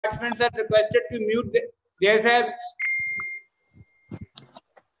participants are requested to mute themselves.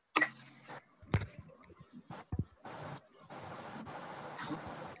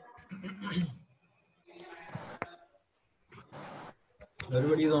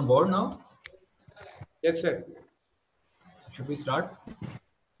 Everybody is on board now? Yes, sir. Should we start?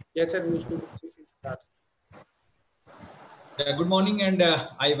 Yes, sir. We should start. Good morning, and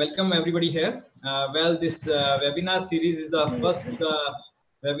I welcome everybody here. Well, this webinar series is the first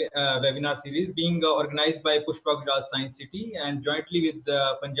webinar series being organized by Pushpa Gujral Science City and jointly with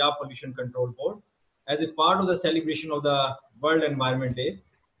the Punjab Pollution Control Board as a part of the celebration of the World Environment Day.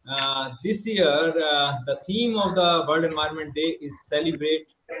 This year, the theme of the World Environment Day is Celebrate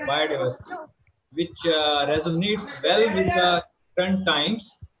Biodiversity, which resonates well with the current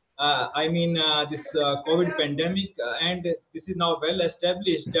times. This COVID pandemic, and this is now well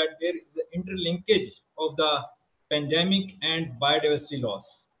established that there is an interlinkage of the pandemic and biodiversity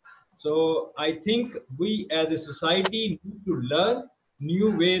loss. So I think we as a society need to learn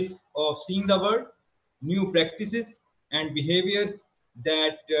new ways of seeing the world, new practices and behaviors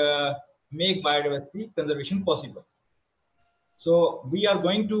that make biodiversity conservation possible. So we are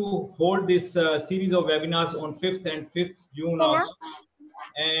going to hold this series of webinars on 5th and 5th June also.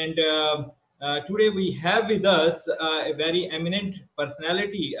 And today we have with us a very eminent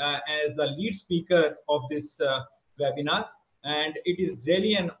personality as the lead speaker of this webinar. And it is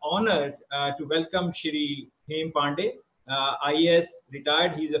really an honor to welcome Shri Hem Pandey, IAS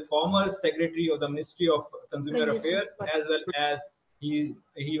retired. He is a former secretary of the Ministry of Consumer Affairs, as well as he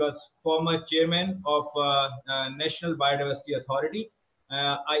was former chairman of National Biodiversity Authority.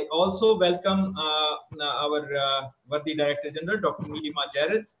 I also welcome our worthy Director General, Dr. Neelima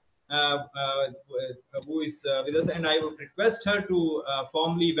Jared, who is with us, and I would request her to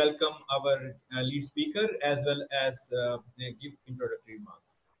formally welcome our lead speaker as well as give introductory remarks.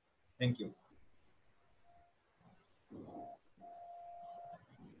 Thank you.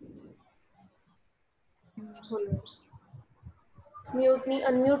 Mute नहीं,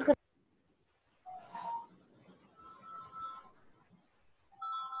 unmute कर.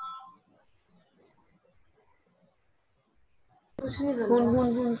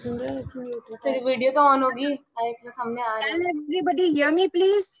 सुन रहे हैं. तेरी video तो on होगी. आइए सामने आ रहा है. Can everybody hear me,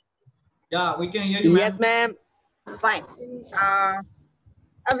 please? Yeah, we can hear you. Yes, ma'am. Fine.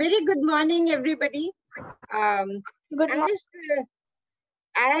 A very good morning, everybody. Good morning.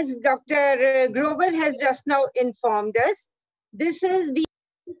 As Dr. Grover has just now informed us, this is the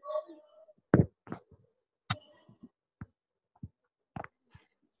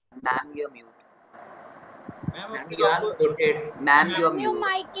Ma'am, you're mute. Ma'am, You are muted. Ma'am, you're mute. Your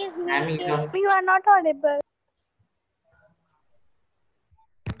mic is Ma'am, muted. You are not audible.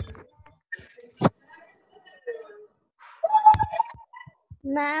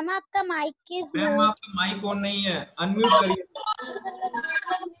 Ma'am आपका mic is ma'am mute. आपका mic on नहीं है, unmute करिए.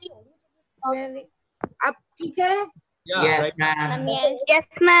 अब ठीक है? Yes, right. ma'am. Yes,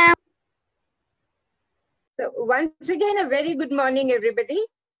 ma'am. So once again, a very good morning, everybody.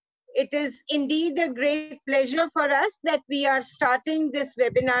 It is indeed a great pleasure for us that we are starting this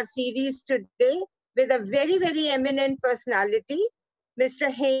webinar series today with a very, very eminent personality,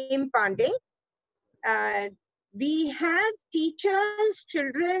 Mr. Hem Pandey. We have teachers,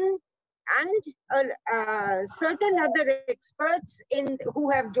 children, and certain other experts who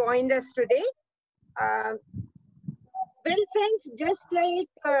have joined us today. Well, friends, just like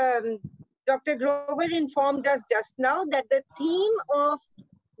Dr. Grover informed us just now that the theme of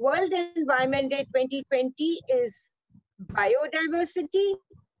World Environment Day 2020 is biodiversity.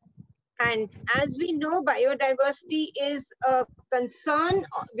 And as we know, biodiversity is a concern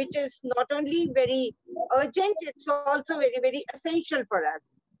which is not only very urgent, it's also very, very essential for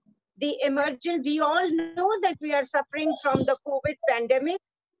us. The emergence, we all know that we are suffering from the COVID pandemic,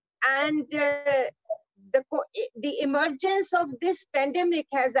 and the emergence of this pandemic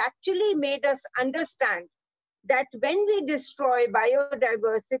has actually made us understand that when we destroy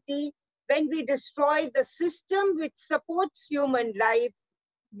biodiversity, when we destroy the system which supports human life,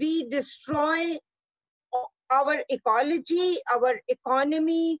 we destroy our ecology, our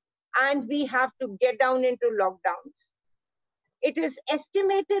economy, and we have to get down into lockdowns. It is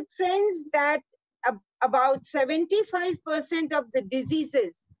estimated, friends, that about 75% of the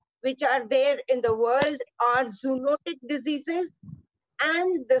diseases which are there in the world are zoonotic diseases,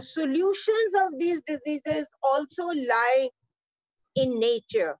 and the solutions of these diseases also lie in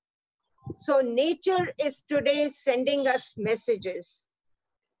nature. So nature is today sending us messages.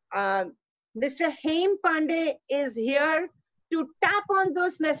 Mr. Hem Pandey is here to tap on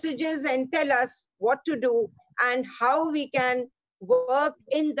those messages and tell us what to do and how we can work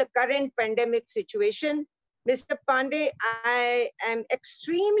in the current pandemic situation. Mr. Pandey, I am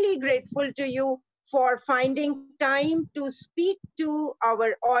extremely grateful to you for finding time to speak to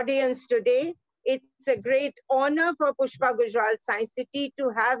our audience today. It's a great honor for Pushpa Gujral Science City to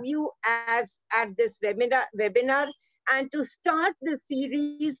have you as at this webinar and to start the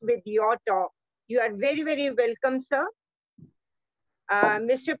series with your talk. You are very, very welcome, sir.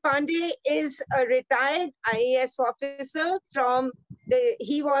 Mr. Pandey is a retired IAS officer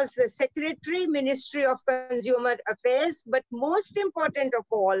he was the Secretary, Ministry of Consumer Affairs, but most important of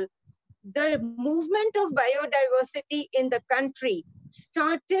all, the movement of biodiversity in the country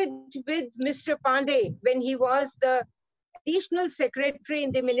started with Mr. Pandey when he was the Additional Secretary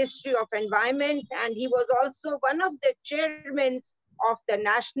in the Ministry of Environment, and he was also one of the chairmen of the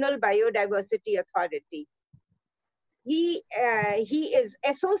National Biodiversity Authority. He is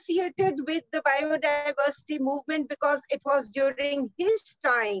associated with the biodiversity movement because it was during his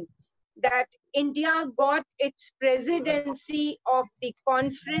time that India got its presidency of the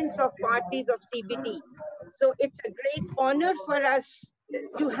Conference of Parties of CBD. So it's a great honor for us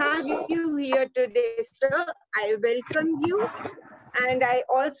to have you here today, sir. I welcome you, and I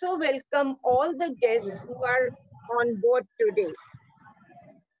also welcome all the guests who are on board today.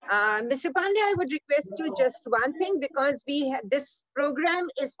 Mr. Pandey, I would request you just one thing, because this program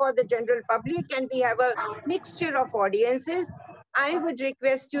is for the general public and we have a mixture of audiences. I would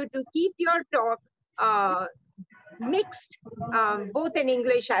request you to keep your talk mixed, both in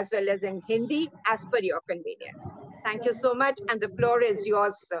English as well as in Hindi, as per your convenience. Thank you so much, and the floor is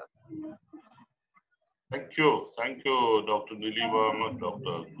yours, sir. Thank you, Dr. Nilima,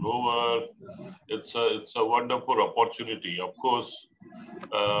 Dr. Grover. It's a wonderful opportunity. Of course,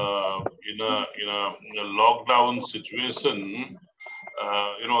 in a lockdown situation,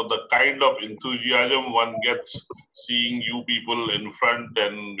 the kind of enthusiasm one gets seeing you people in front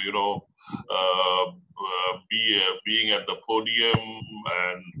and being at the podium,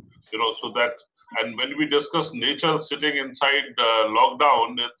 and so that, and when we discuss nature sitting inside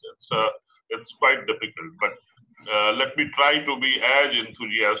lockdown, it's quite difficult, but let me try to be as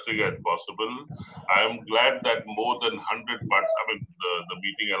enthusiastic as possible. I am glad that more than 100 parts, the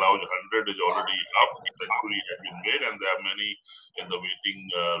meeting allows 100 is already up, the century has been made, and there are many in the waiting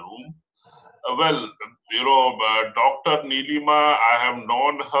room. Dr. Nilima, I have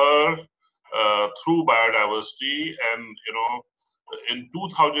known her through biodiversity, and in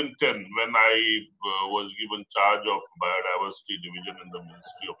 2010, when I was given charge of biodiversity division in the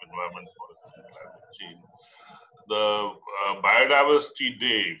Ministry of Environment, Forest and Climate Change, the Biodiversity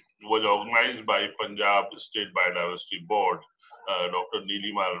Day was organized by Punjab State Biodiversity Board. Dr.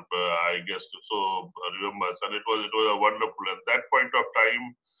 Nilima, I guess, so remembers, and it was a wonderful. At that point of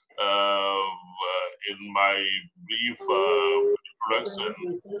time, in my brief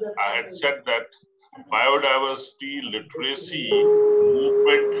introduction, I had said that biodiversity literacy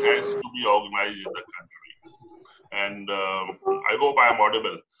movement has to be organized in the country, and I hope I am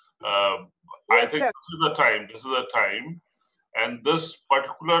audible. I think this is the time, and this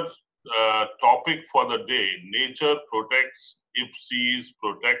particular topic for the day, nature protects if she is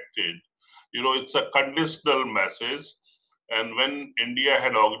protected. It's a conditional message. And when India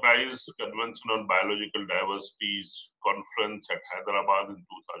had organized Convention on Biological Diversity's conference at Hyderabad in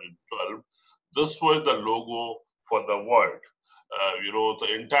 2012, this was the logo for the world.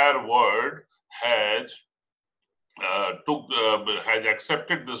 The entire world has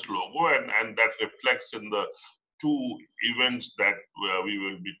accepted this logo, and that reflects in the two events that we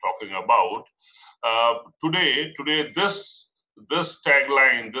will be talking about. Today, this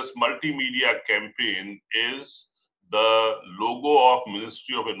tagline, this multimedia campaign is the logo of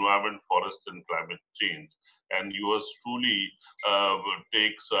Ministry of Environment, Forest and Climate Change. And yours truly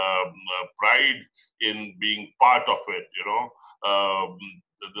takes pride in being part of it,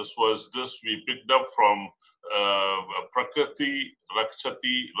 This we picked up from Prakriti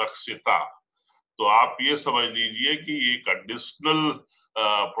Rakshati Rakshita. तो आप ये समझ लीजिए कि ये conditional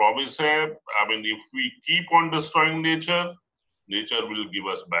promise है. If we keep on destroying nature, nature will give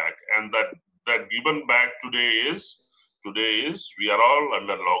us back, and that given back today is we are all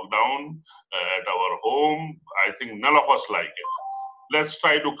under lockdown at our home. I think none of us like it. Let's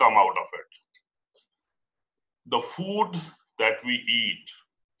try to come out of it. The food that we eat,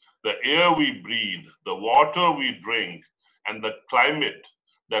 the air we breathe, the water we drink, and the climate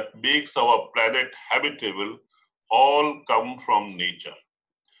that makes our planet habitable all come from nature.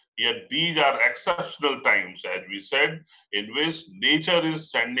 Yet these are exceptional times, as we said, in which nature is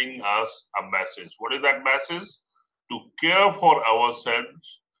sending us a message. What is that message? To care for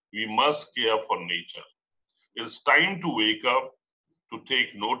ourselves, we must care for nature. It's time to wake up to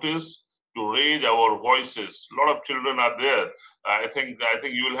take notice, to raise our voices. A lot of children are there. I think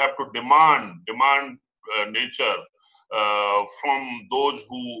you will have to demand nature from those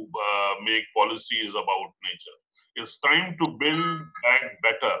who make policies about nature. It's time to build back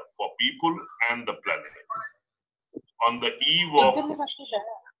better for people and the planet. On the eve of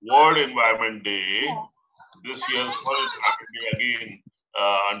World Environment Day, this year's World Environment Day again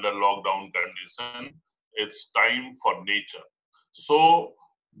under lockdown condition, it's time for nature. So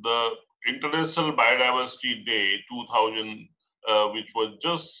the International Biodiversity Day 2000, which was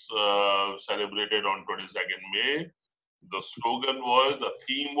just celebrated on 22nd May, the slogan was, the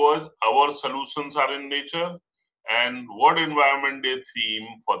theme was, our solutions are in nature. And World Environment Day theme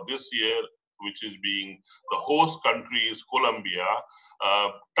for this year, which is being the host country is Colombia,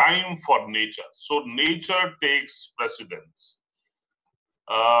 time for nature. So nature takes precedence.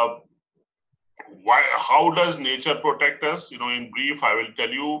 How does nature protect us? In brief, I will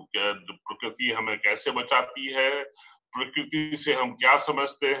tell you, प्रकृति हमें कैसे बचाती है, प्रकृति से हम क्या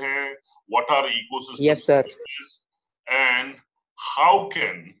समझते हैं, what are ecosystems? Yes, sir. And how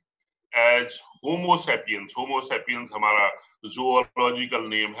can, as Homo sapiens हमारा zoological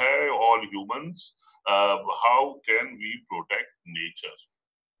name है, all humans, how can we protect nature?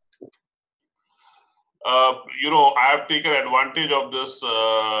 I have taken advantage of this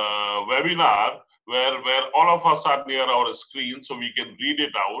webinar where all of us are near our screen, so we can read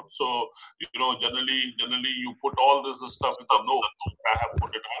it out. So, generally you put all this stuff in the notes. I have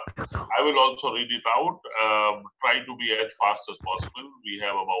put it out. I will also read it out. Try to be as fast as possible. We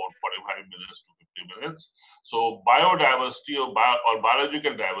have about 45 minutes to 50 minutes. So, biodiversity or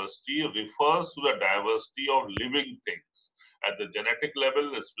biological diversity refers to the diversity of living things at the genetic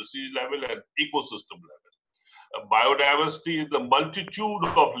level, the species level, and ecosystem level. Biodiversity is the multitude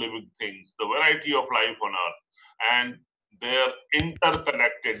of living things, the variety of life on Earth, and their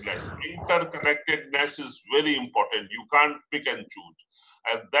interconnectedness. Interconnectedness is very important. You can't pick and choose,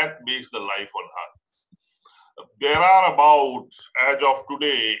 and that makes the life on Earth. There are about, as of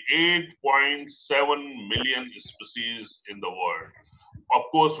today, 8.7 million species in the world. Of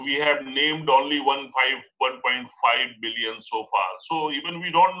course, we have named only 1.5 billion so far. So even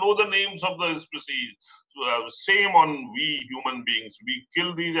we don't know the names of the species. Same on we human beings. We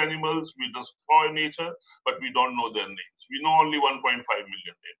kill these animals, we destroy nature, but we don't know their names. We know only 1.5 million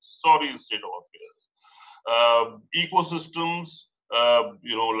names. Sorry, state of affairs. Ecosystems,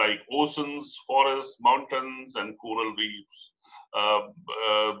 like oceans, forests, mountains, and coral reefs.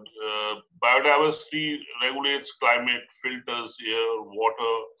 Biodiversity regulates climate, filters air,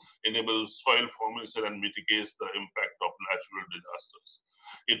 water, enables soil formation, and mitigates the impact of natural disasters.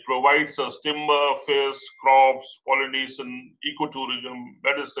 It provides us timber, fish, crops, pollination, ecotourism,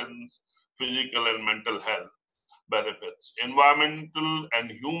 medicines, physical and mental health benefits. Environmental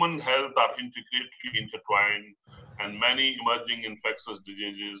and human health are intricately intertwined, and many emerging infectious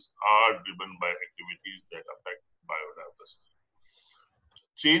diseases are driven by activities that affect biodiversity.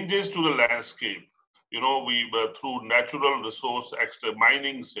 Changes to the landscape, we through natural resource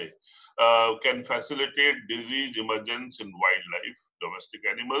mining, can facilitate disease emergence in wildlife, domestic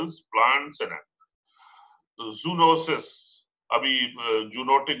animals, plants, and animals. Zoonosis, अभी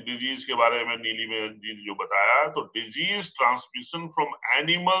zoonotic disease के बारे में नीली में जो बताया, तो disease transmission from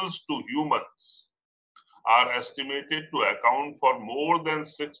animals to humans are estimated to account for more than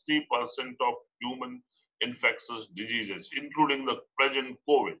 60% of human infectious diseases, including the present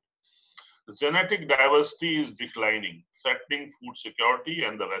COVID. Genetic diversity is declining, threatening food security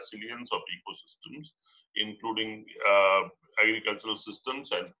and the resilience of ecosystems, including agricultural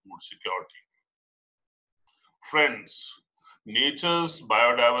systems and food security. Friends, nature's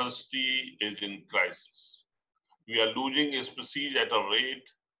biodiversity is in crisis. We are losing a species at a rate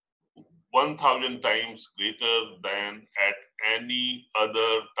 1,000 times greater than at any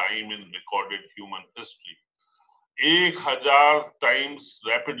other time in recorded human history. 1,000 times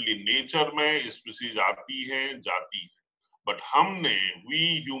rapidly nature में species आती हैं, जाती हैं. But हमने,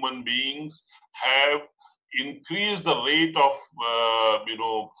 we human beings have increased the rate of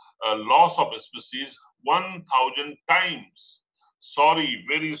loss of species 1,000 times. Sorry,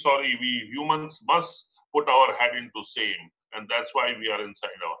 very sorry. We humans must put our head into shame, and that's why we are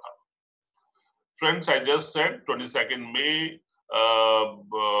inside our house. Friends, I just said 22nd May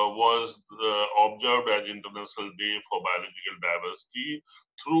was observed as International Day for Biological Diversity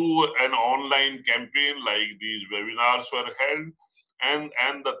through an online campaign like these webinars were held,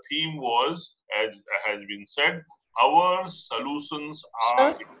 and the theme was, as has been said, our solutions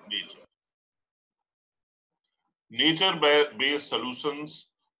are in nature. Nature-based solutions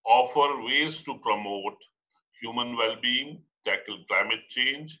offer ways to promote human well-being, tackle climate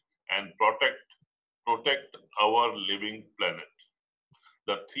change, and protect our living planet.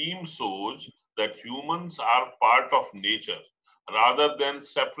 The theme shows that humans are part of nature rather than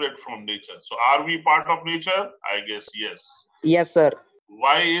separate from nature. So are we part of nature? I guess yes. Yes, sir.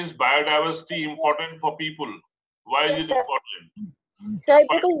 Why is biodiversity important for people? Why is Yes, it sir. important? Sir,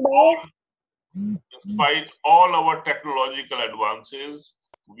 Despite all our technological advances,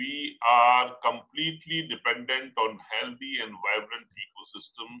 we are completely dependent on healthy and vibrant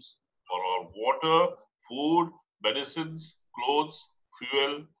ecosystems for our water, food, medicines, clothes,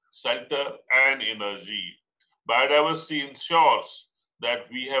 fuel, shelter, and energy. Biodiversity ensures that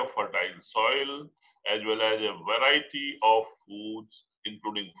we have fertile soil as well as a variety of foods,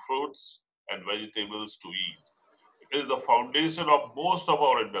 including fruits and vegetables to eat. It is the foundation of most of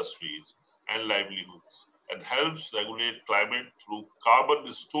our industries and livelihoods and helps regulate climate through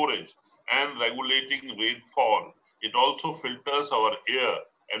carbon storage and regulating rainfall. It also filters our air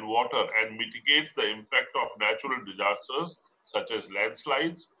and water and mitigates the impact of natural disasters such as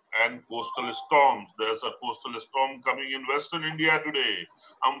landslides and coastal storms. There's a coastal storm coming in Western India today.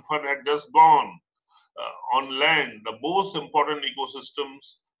 Amphan had just gone. On land, the most important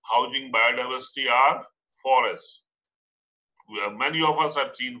ecosystems housing biodiversity are forests. Many of us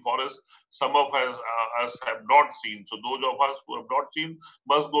have seen forests. Some of us have not seen. So those of us who have not seen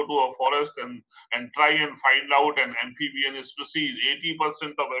must go to a forest and try and find out an amphibian species.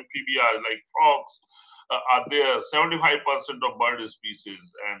 80% of amphibians like frogs are there. 75% of bird species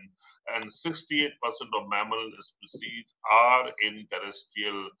and 68% of mammal species are in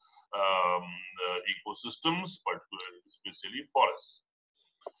terrestrial ecosystems, particularly especially forests.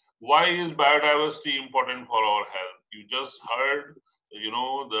 Why is biodiversity important for our health? You just heard,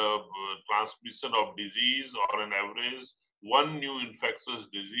 the transmission of disease. On an average, one new infectious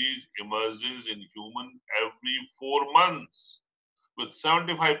disease emerges in human every 4 months, with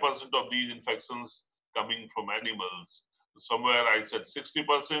 75% of these infections coming from animals. Somewhere I said 60%,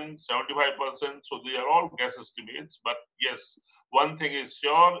 75%. So they are all guess estimates. But yes, one thing is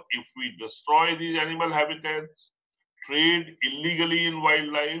sure, if we destroy these animal habitats, trade illegally in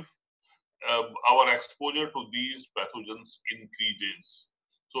wildlife, our exposure to these pathogens increases.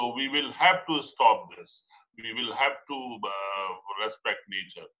 So we will have to stop this. We will have to respect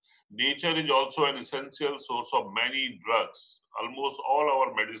nature. Nature is also an essential source of many drugs. Almost all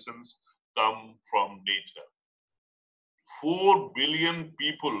our medicines come from nature. 4 billion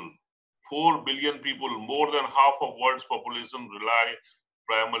people, 4 billion people, more than half of world's population rely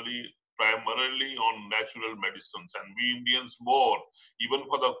primarily on natural medicines, and we Indians more. Even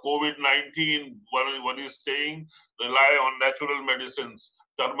for the COVID-19, one is saying rely on natural medicines.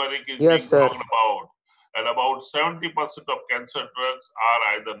 Turmeric is being talked about. And about 70% of cancer drugs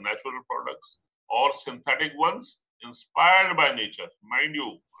are either natural products or synthetic ones inspired by nature. Mind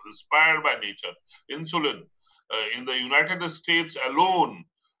you, inspired by nature. Insulin. In the United States alone,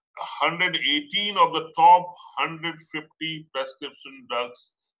 118 of the top 150 prescription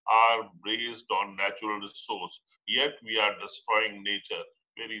drugs are based on natural resource. Yet we are destroying nature.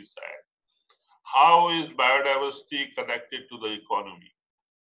 Very sad. How is biodiversity connected to the economy?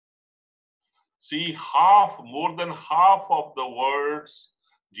 See, more than half of the world's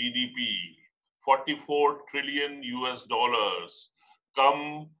GDP, 44 trillion US dollars,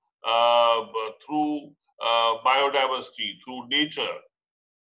 come through biodiversity, through nature.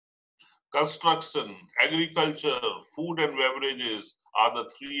 Construction, agriculture, food and beverages are the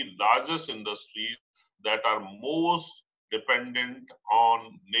 3 largest industries that are most dependent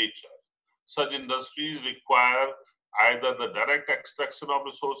on nature. Such industries require either the direct extraction of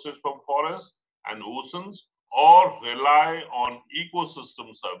resources from forests and oceans or rely on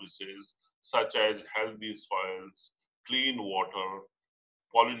ecosystem services such as healthy soils, clean water,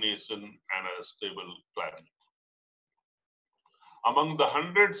 pollination, and a stable climate. Among the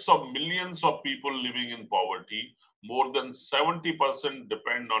hundreds of millions of people living in poverty, more than 70%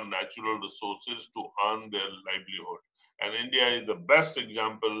 depend on natural resources to earn their livelihood. And India is the best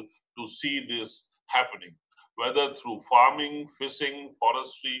example to see this happening, whether through farming, fishing,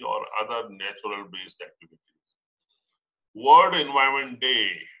 forestry, or other natural-based activities. World Environment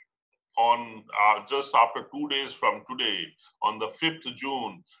Day on just after 2 days from today, on the 5th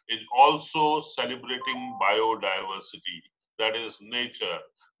June, is also celebrating biodiversity. That is nature,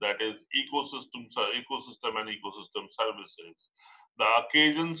 that is ecosystem and ecosystem services. The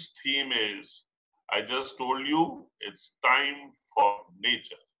occasion's theme is, I just told you, it's time for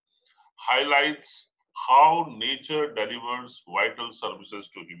nature. Highlights how nature delivers vital services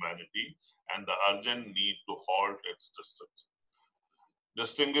to humanity and the urgent need to halt its destruction.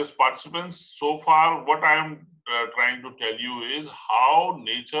 Distinguished participants, so far what I am trying to tell you is how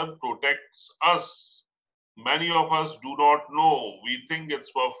nature protects us. Many of us do not know. We think it's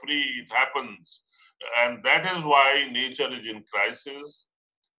for free, it happens. And that is why nature is in crisis,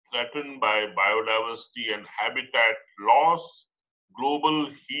 threatened by biodiversity and habitat loss, global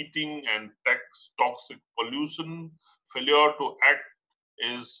heating and toxic pollution. Failure to act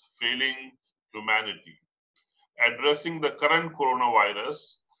is failing humanity. Addressing the current coronavirus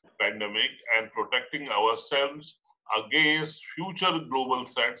pandemic and protecting ourselves against future global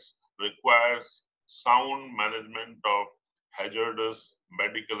threats requires sound management of hazardous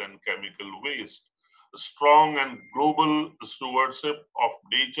medical and chemical waste, strong and global stewardship of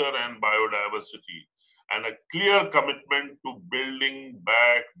nature and biodiversity, and a clear commitment to building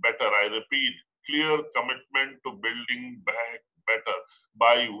back better. I repeat, clear commitment to building back better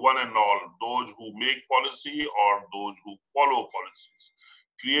by one and all, those who make policy or those who follow policies,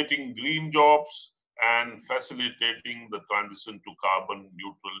 creating green jobs and facilitating the transition to carbon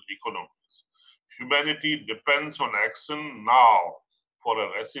neutral economies. Humanity depends on action now for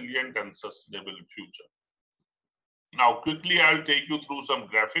a resilient and sustainable future. Now, quickly, I'll take you through some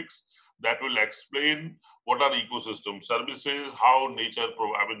graphics that will explain what are ecosystem services, how nature, of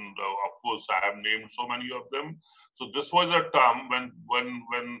course, I have named so many of them. So this was a term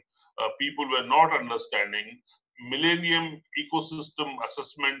when people were not understanding. Millennium Ecosystem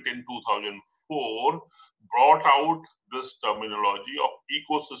Assessment in 2004 brought out this terminology of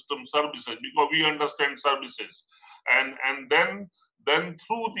ecosystem services because we understand services, and then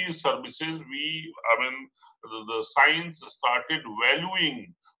through these services the science started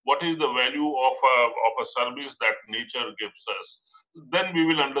valuing what is the value of a service that nature gives us. Then we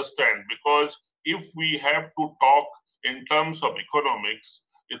will understand, because if we have to talk in terms of economics,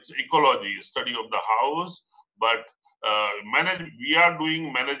 it's ecology, study of the house, but we are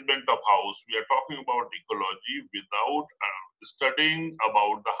doing management of house. We are talking about ecology without studying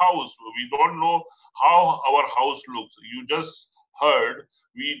about the house. We don't know how our house looks. You just heard,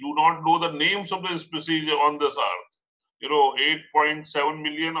 we do not know the names of the species on this earth. 8.7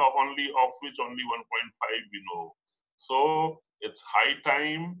 million, of which only 1.5 we know. So it's high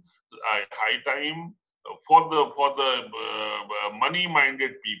time for the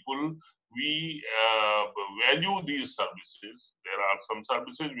money-minded people. We value these services. There are some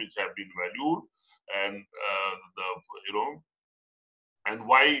services which have been valued, and and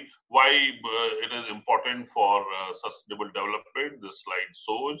why it is important for sustainable development. This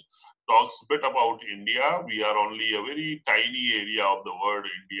slide talks a bit about India. We are only a very tiny area of the world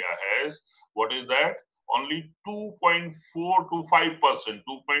India has. What is that? Only 2.4 to 5%,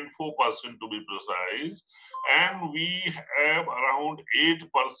 2.4% to be precise. And we have around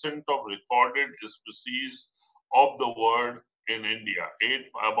 8% of recorded species of the world in India,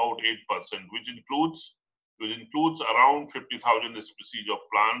 about 8%, which includes around 50,000 species of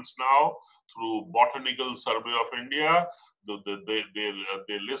plants now through Botanical Survey of India.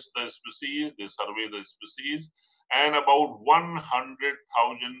 They list the species, they survey the species, and about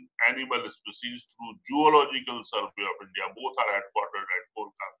 100,000 animal species through Zoological Survey of India. Both are headquartered at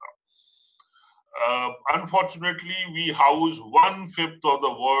Kolkata. Unfortunately, we house 1/5 of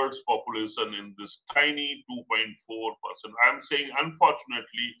the world's population in this tiny 2.4%. I'm saying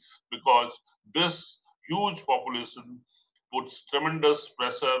unfortunately because this huge population puts tremendous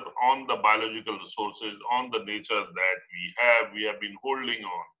pressure on the biological resources, on the nature that we have been holding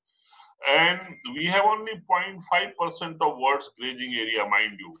on. And we have only 0.5% of world's grazing area,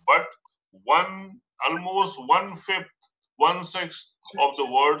 mind you, but almost 1/5, 1/6 of the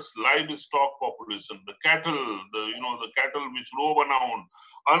world's livestock population, the cattle, the cattle which roam around,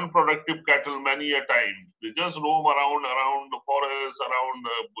 unproductive cattle many a time, they just roam around the forests, around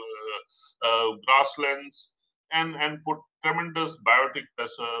grasslands, and put tremendous biotic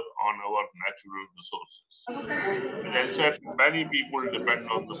pressure on our natural resources. As I said, many people depend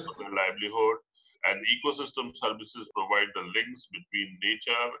on this for their livelihood, and ecosystem services provide the links between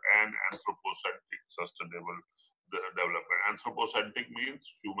nature and anthropocentric sustainable development. Anthropocentric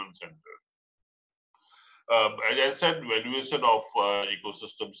means human-centered. As I said, valuation of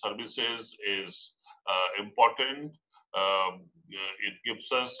ecosystem services is important.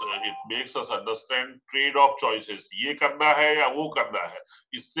 It makes us understand trade-off choices. ये करना है या वो करना है,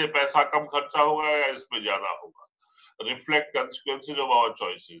 इससे पैसा कम खर्चा होगा या इसमें ज्यादा होगा. Reflect consequences of our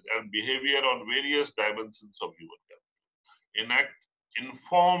choices and behavior on various dimensions of human capital. Enact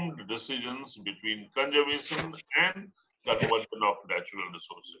informed decisions between conservation and conservation of natural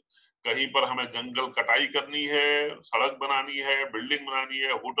resources. कहीं पर हमें जंगल कटाई करनी है, सड़क बनानी है, बिल्डिंग बनानी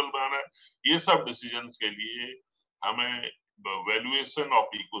है, होटल बनाना है, ये सब डिसीजंस के लिए हमें valuation of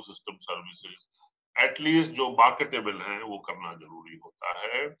ecosystem services, at least जो मार्केटेबल हैं वो करना जरूरी होता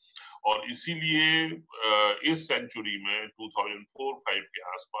है। और इसीलिए इस सेंचुरी में 2004-5 के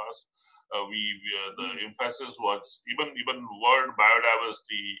आसपास the emphasis was even word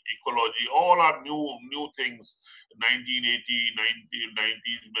biodiversity, ecology, all are new things. 1980,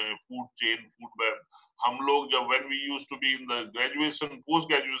 1990 में food chain, food web. हम लोग जब when we used to be in the graduation, post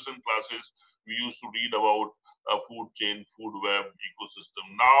graduation classes, we used to read about food chain, food web,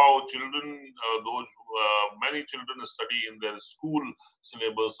 ecosystem. Now children, many children study in their school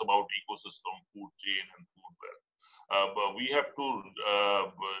syllabus about ecosystem, food chain and food web. But we have to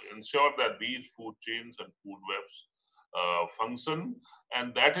ensure that these food chains and food webs function,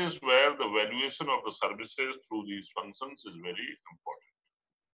 and that is where the valuation of the services through these functions is very important.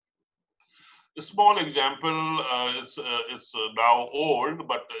 A small example, it's now old,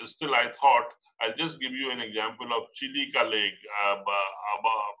 but still I thought I'll just give you an example of Chilika Lake.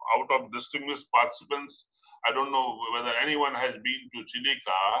 Out of distinguished participants, I don't know whether anyone has been to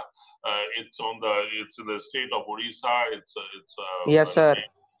Chilika. It's in the state of Odisha. Yes, sir.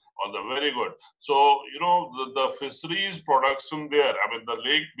 On the very good. So the fisheries production there. I mean, the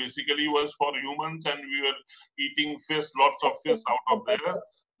lake basically was for humans, and we were eating fish, lots of fish out of there.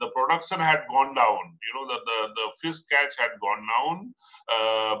 The production had gone down. The fish catch had gone down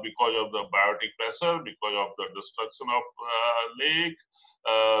because of the biotic pressure, because of the destruction of lake,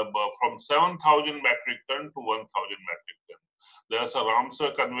 from 7,000 metric ton to 1,000 metric ton. There's a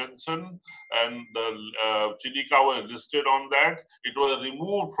Ramsar Convention, and the Chilika was listed on that. It was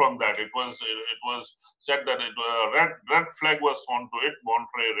removed from that. It was said that red flag was onto it,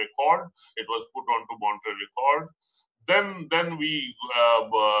 Monterey Record. It was put onto Monterey Record. Then we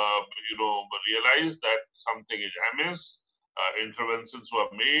realized that something is amiss. Interventions were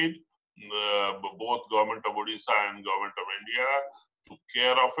made. Both government of Odisha and government of India took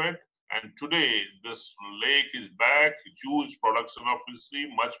care of it. And today, this lake is back, huge production of fishery,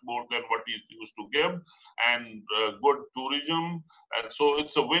 much more than what it used to give, and good tourism. And so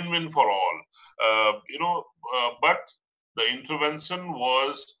it's a win-win for all. But the intervention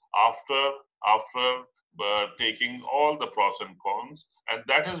was after taking all the pros and cons, and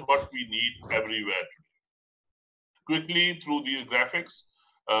that is what we need everywhere today. Quickly, through these graphics,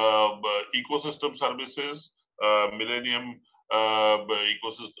 ecosystem services, Millennium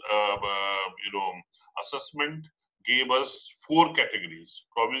ecosystem, assessment gave us 4 categories: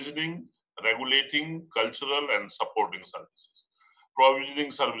 provisioning, regulating, cultural, and supporting services.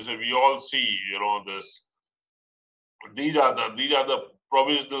 Provisioning services, we all see, this. These are the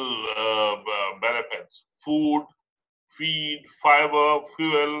provisional benefits: food, feed, fiber,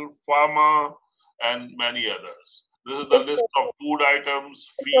 fuel, pharma, and many others. This is the list of food items: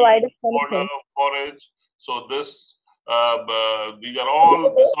 feed, water, forage. So this this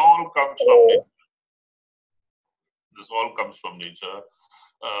all comes from nature. This all comes from nature.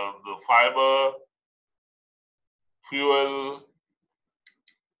 The fiber, fuel,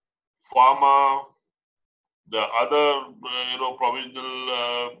 pharma, the other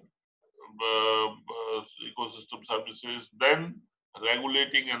provisional ecosystem services, then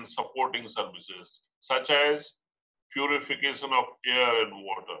regulating and supporting services such as purification of air and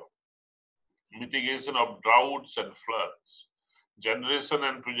water, mitigation of droughts and floods, generation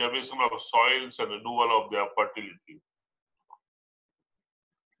and preservation of soils and renewal of their fertility,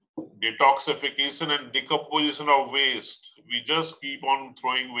 detoxification and decomposition of waste. We just keep on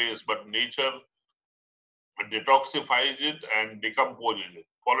throwing waste, but nature detoxifies it and decomposes it.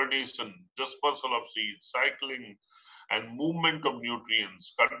 Pollination, dispersal of seeds, cycling and movement of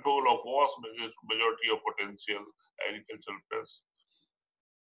nutrients, control of vast majority of potential agricultural pests,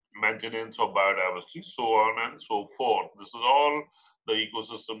 maintenance of biodiversity, so on and so forth. This is all the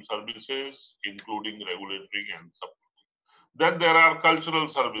ecosystem services, including regulatory and supporting. Then there are cultural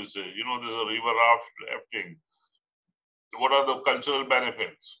services. There's a river rafting. What are the cultural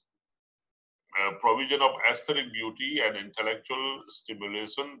benefits? Provision of aesthetic beauty and intellectual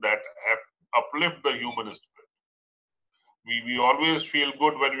stimulation that uplift the human spirit. We always feel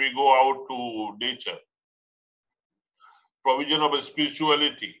good when we go out to nature. Provision of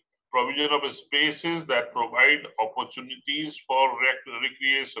spirituality, provision of spaces that provide opportunities for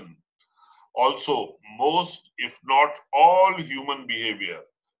recreation. Also, most, if not all, human behavior,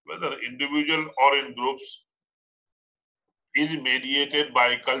 whether individual or in groups, is mediated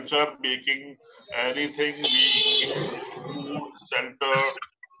by culture, making anything we eat, food, shelter,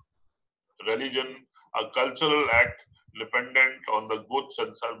 religion, a cultural act dependent on the goods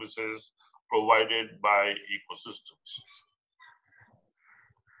and services provided by ecosystems.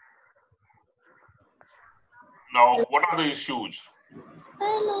 Now, what are the issues?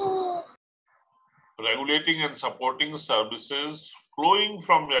 Regulating and supporting services flowing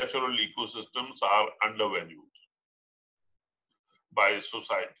from natural ecosystems are undervalued by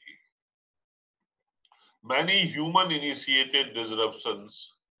society. Many human-initiated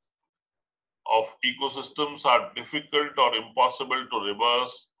disruptions of ecosystems are difficult or impossible to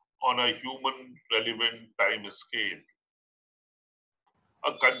reverse on a human-relevant time scale.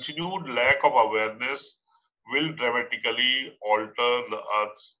 A continued lack of awareness will dramatically alter the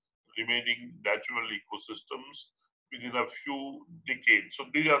Earth's remaining natural ecosystems within a few decades. So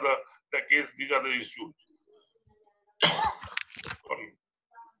these are the decades, these are the issues. Sorry.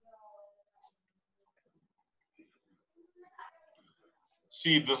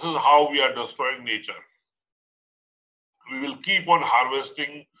 See, this is how we are destroying nature. We will keep on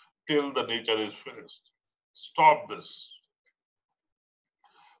harvesting till the nature is finished. Stop this.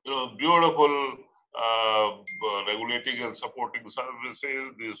 Beautiful regulating and supporting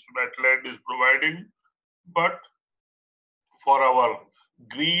services this wetland is providing, but for our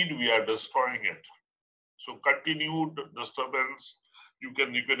greed, we are destroying it. So continued disturbance. You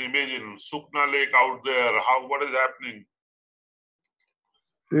can imagine Sukna Lake out there. What is happening?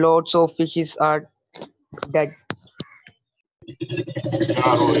 Lots of fishes are dead.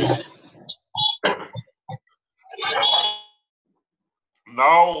 Yeah, Rohit.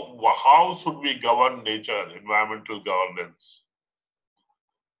 Now, how should we govern nature, environmental governance?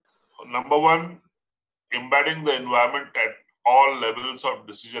 Number one, embedding the environment at all levels of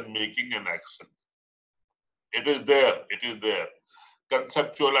decision making and action. It is there. It is there.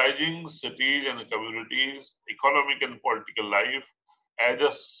 Conceptualizing cities and communities, economic and political life as a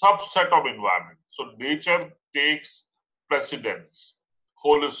subset of environment. So nature takes precedence,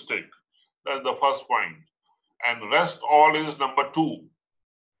 holistic. That's the first point. And rest all is number two.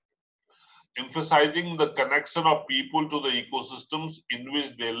 Emphasizing the connection of people to the ecosystems in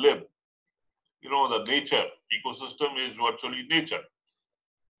which they live. The nature, ecosystem is virtually nature.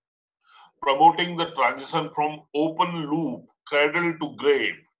 Promoting the transition from open loop, cradle to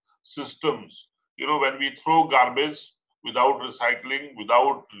grave systems. When we throw garbage without recycling,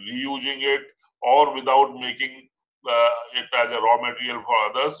 without reusing it, or without making it as a raw material for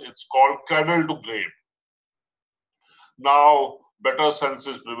others, it's called cradle to grave. Now, better sense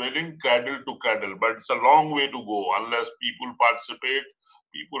is prevailing, cradle to cradle, but it's a long way to go unless people participate,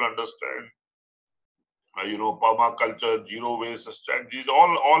 people understand. Permaculture, zero waste strategies,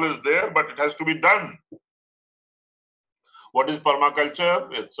 all is there, but it has to be done. What is permaculture?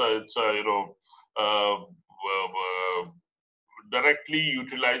 It's directly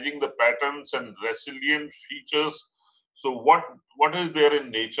utilizing the patterns and resilient features. So what is there in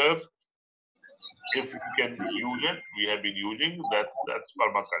nature? If you can use it, we have been using that's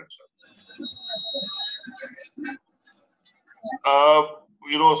permaculture.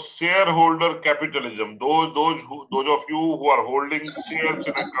 Shareholder capitalism. Those of you who are holding shares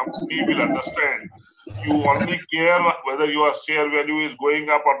in a company will understand. You only care whether your share value is going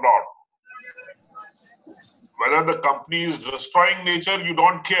up or not. Whether the company is destroying nature, you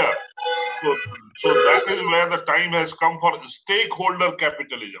don't care. So that is where the time has come for stakeholder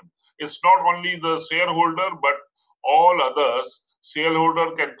capitalism. It's not only the shareholder, but all others.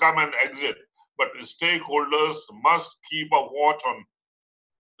 Shareholder can come and exit, but stakeholders must keep a watch on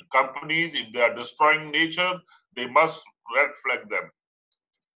companies. If they are destroying nature, they must red flag them.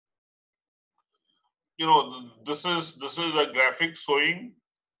 This is a graphic showing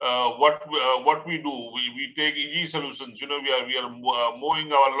what we do. We take easy solutions. We are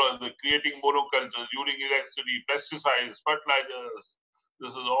mowing creating monocultures, using electricity, pesticides, fertilizers.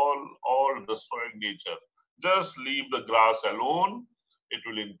 This is all destroying nature. Just leave the grass alone. It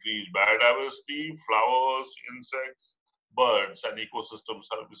will increase biodiversity, flowers, insects, birds, and ecosystem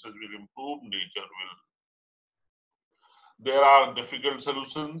services will improve. Nature will. There are difficult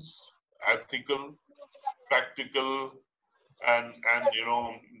solutions, ethical, practical, and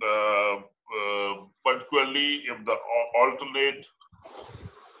particularly if the alternate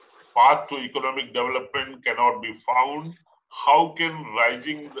path to economic development cannot be found, how can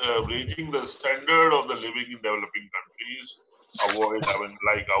raising the standard of the living in developing countries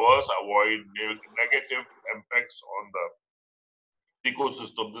like ours avoid negative impacts on the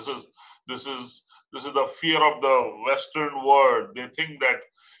ecosystem? This is the fear of the Western world. They think that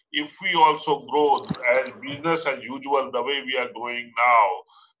if we also grow as business as usual, the way we are growing now,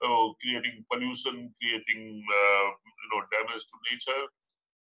 creating pollution, creating damage to nature,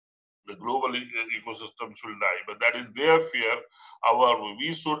 the global ecosystems will die. But that is their fear.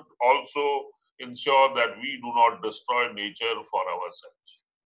 We should also ensure that we do not destroy nature for ourselves.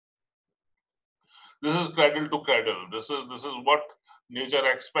 This is cradle to cradle. This is what nature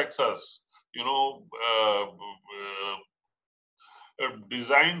expects us.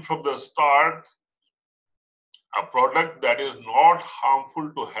 Designed from the start a product that is not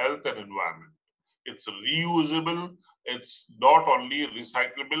harmful to health and environment. It's reusable. It's not only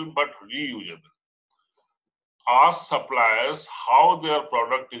recyclable but reusable. Ask suppliers how their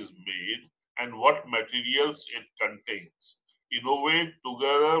product is made and what materials it contains. Innovate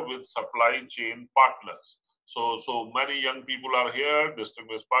together with supply chain partners. So many young people are here,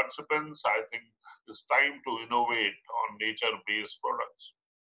 distinguished participants. I think it's time to innovate on nature-based products.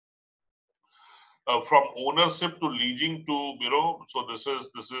 From ownership to leasing to, so this is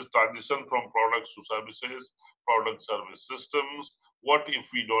transition from products to services, product service systems. What if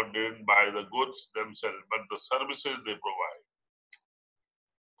we didn't buy the goods themselves, but the services they provide?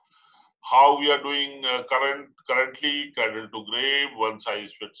 How we are doing currently, cradle to grave, one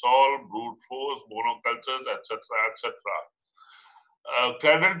size fits all, brute force, monocultures, etc., etc.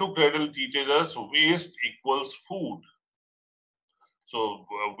 Cradle to cradle teaches us waste equals food. So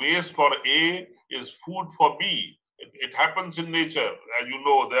waste for A is food for B. It happens in nature. As you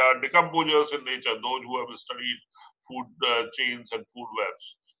know, there are decomposers in nature, those who have studied food chains and food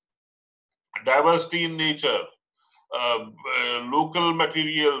webs. Diversity in nature, local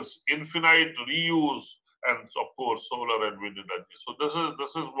materials, infinite reuse, and of course, solar and wind energy. So this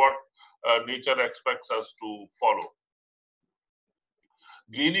is what nature expects us to follow.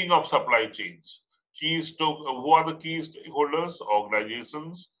 Greening of supply chains. Who are the key stakeholders?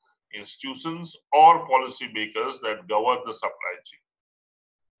 Organizations, institutions, or policymakers that govern the supply chain.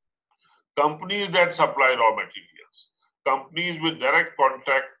 Companies that supply raw materials. Companies with direct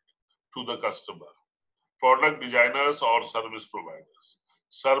contact to the customer. Product designers or service providers.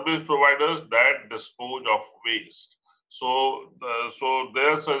 Service providers that dispose of waste. So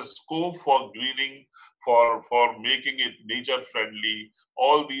there's a scope for greening, for making it nature friendly.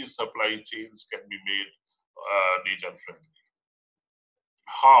 All these supply chains can be made nature friendly.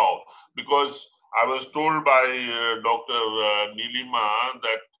 How? Because I was told by Dr. Nilima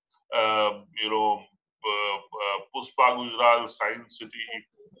that Pushpa Gujral Science City,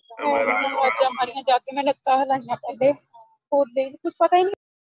 where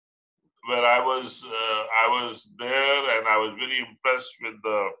I was there, and I was very impressed with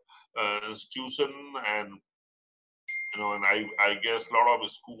the institution, and and I guess a lot of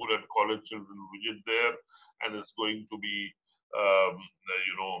school and college children visit there, and it's going to be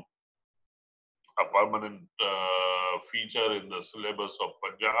a permanent feature in the syllabus of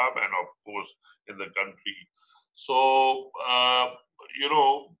Punjab and of course in the country. So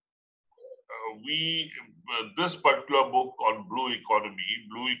this particular book on blue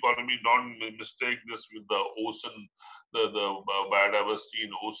economy, don't mistake this with the ocean, the biodiversity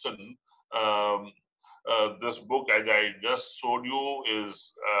in ocean. This book, as I just showed you,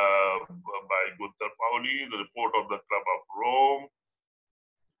 is by Gunther Pauli, the report of the Club of Rome.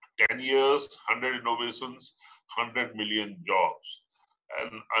 10 years, 100 innovations, 100 million jobs.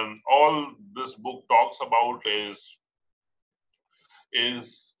 And all this book talks about is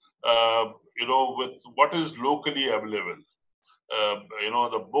with what is locally available.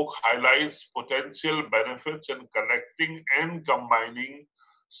 The book highlights potential benefits in connecting and combining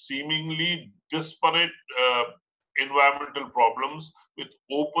seemingly disparate environmental problems with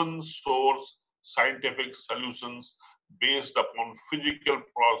open source scientific solutions based upon physical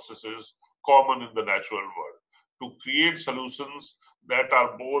processes common in the natural world, to create solutions that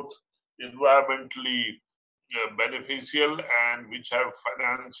are both environmentally beneficial and which have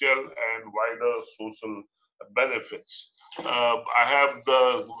financial and wider social benefits. I have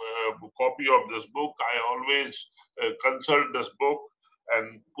the copy of this book. I always consult this book,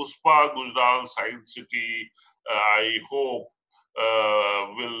 and Pushpa Gujral Science City, I hope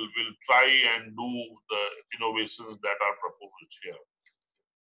will try and do the innovations that are proposed here.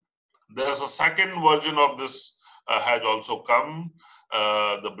 There's a second version of this has also come,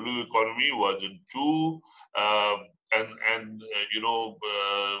 the Blue Economy version 2,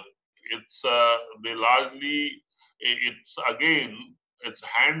 it's they largely it's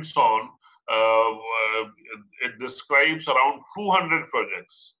hands-on. It describes around 200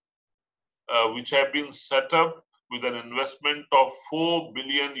 projects which have been set up with an investment of $4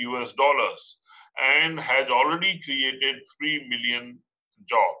 billion and has already created 3 million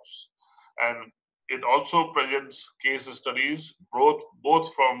jobs. And it also presents case studies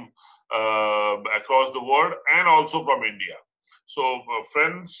both from across the world and also from India. So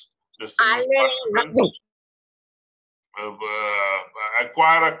friends, distinguished participants,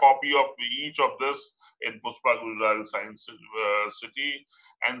 acquire a copy of each of this in Pushpa Gujral Science City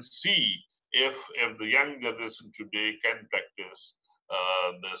and see if the young generation today can practice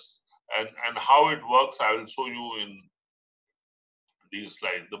this, and how it works, I will show you in these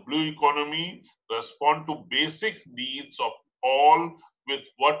slides. The blue economy respond to basic needs of all with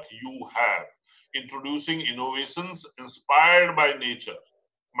what you have, introducing innovations inspired by nature.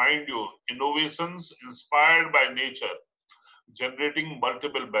 Mind you, innovations inspired by nature, generating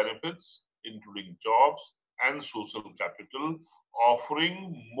multiple benefits, including jobs and social capital,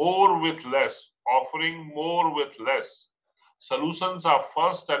 offering more with less, offering more with less. Solutions are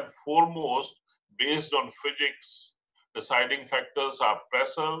first and foremost based on physics. Deciding factors are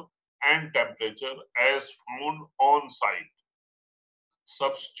pressure and temperature as found on site.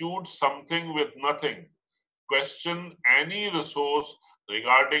 Substitute something with nothing. Question any resource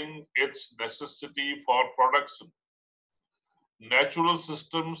regarding its necessity for production. Natural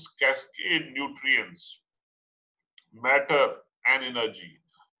systems cascade nutrients, matter, and energy.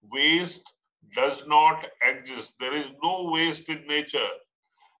 Waste does not exist. There is no waste in nature.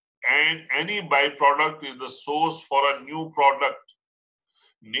 And any byproduct is the source for a new product.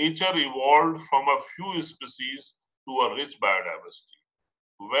 Nature evolved from a few species to a rich biodiversity.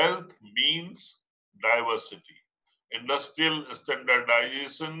 Wealth means diversity. Industrial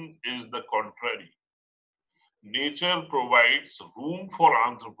standardization is the contrary. Nature provides room for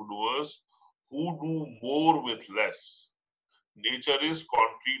entrepreneurs who do more with less. Nature is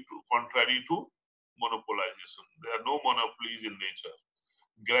contrary to monopolization. There are no monopolies in nature.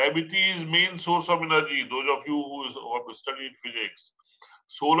 Gravity is main source of energy. Those of you who have studied physics.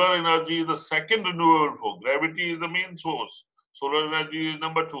 Solar energy is the second renewable force. Gravity is the main source. Solar energy is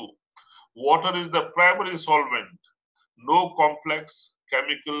number 2. Water is the primary solvent. No complex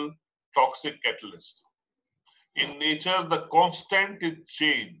chemical toxic catalyst. In nature, the constant is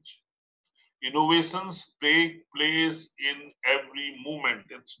change. Innovations take place in every moment.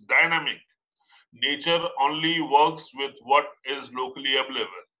 It's dynamic. Nature only works with what is locally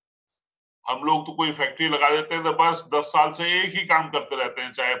available. हम लोग तो कोई factory लगा देते हैं तो बस 10 साल से एक ही काम करते रहते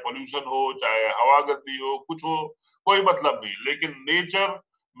हैं, चाहे पोल्यूशन हो, चाहे हवा गंदी हो, कुछ हो, कोई मतलब नहीं. लेकिन नेचर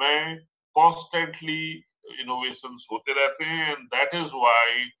में कॉन्स्टेंटली इनोवेशंस होते रहते हैं, and that is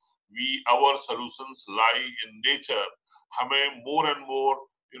why our solutions lie in nature. हमें more and more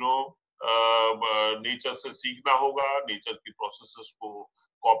नेचर से सीखना होगा, नेचर की प्रोसेसेस को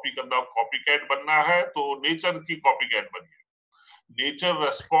कॉपी करना, कॉपी कैट बनना है तो नेचर की कॉपी कैट बनिए. Nature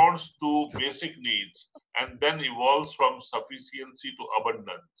responds to basic needs and then evolves from sufficiency to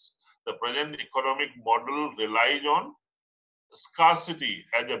abundance. The present economic model relies on scarcity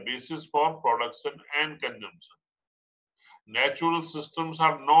as a basis for production and consumption. Natural systems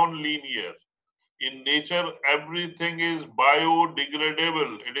are non-linear. In nature, everything is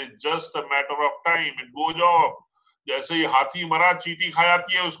biodegradable. It is just a matter of time. It goes off. जैसे ही हाथी मरा, चींटी खा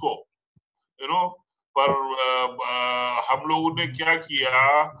जाती है उसको, पर हम लोगों ने क्या किया?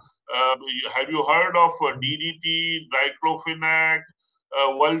 Have you heard of DDT, diclofenac,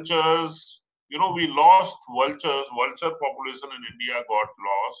 vultures? We lost vultures. Vulture population in India got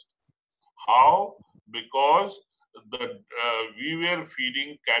lost. How? Because we were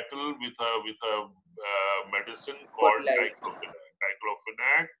feeding cattle with a medicine called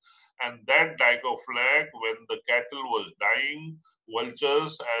diclofenac, and that diclofenac, when the cattle was dying,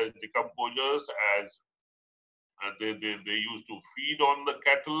 vultures as decomposers, as they used to feed on the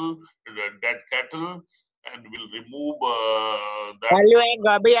cattle, dead cattle, and will remove that.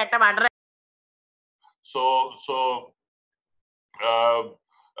 So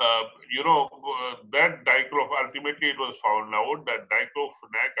that ultimately it was found out that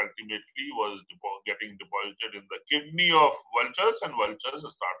diclofenac ultimately was getting deposited in the kidney of vultures, and vultures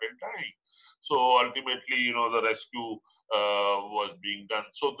started dying. So ultimately, the rescue was being done.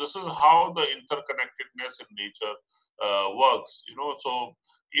 So this is how the interconnectedness in nature works. So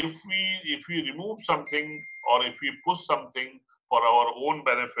if we remove something, or if we push something for our own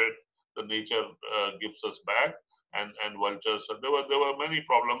benefit, the nature gives us back. And vultures. There were many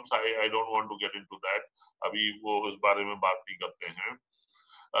problems. I don't want to get into that. अभी वो उस बारे में बात नहीं करते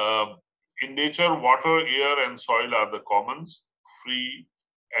हैं. In nature, water, air, and soil are the commons, free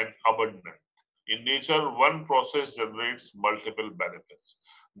and abundant. In nature, one process generates multiple benefits.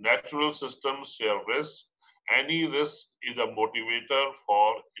 Natural systems share risk. Any risk is a motivator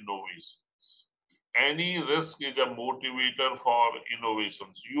for innovations. Any risk is a motivator for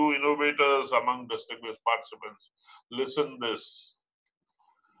innovations. You innovators among distinguished participants, listen this.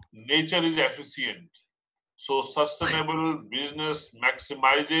 Nature is efficient. So sustainable business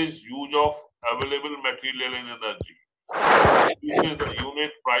maximizes use of available material and energy. Reduces the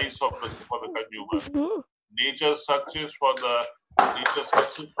unit price for the consumer. Nature searches for the Nature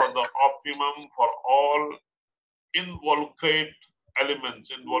searches for the optimum for all involucrate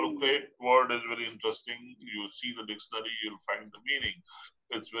elements. Involucrate word is very interesting. You see the dictionary, you'll find the meaning.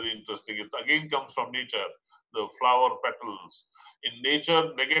 It's very interesting. It again comes from nature. The flower petals. In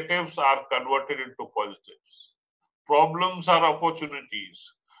nature, negatives are converted into positives. Problems are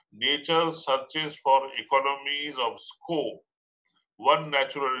opportunities. Nature searches for economies of scope. One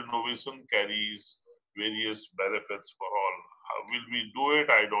natural innovation carries various benefits for all. How will we do it?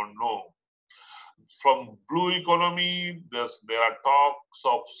 I don't know. From blue economy, there are talks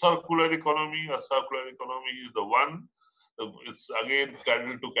of circular economy. A circular economy is the one. It's again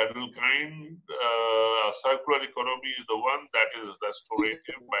cradle to cradle kind. Circular economy is the one that is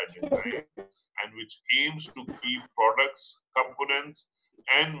restorative by design and which aims to keep products, components,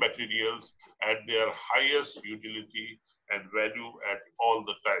 and materials at their highest utility and value at all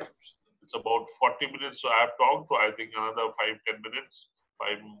the times. It's about 40 minutes, so I have talked for I think another 5-10 minutes,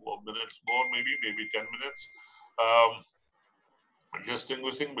 5 more minutes more, maybe 10 minutes.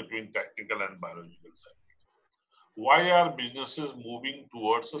 Distinguishing between technical and biological side. Why are businesses moving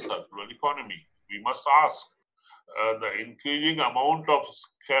towards a circular economy? We must ask. The increasing amount of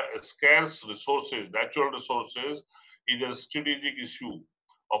scarce resources, natural resources, is a strategic issue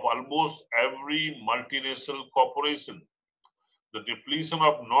of almost every multinational corporation. The depletion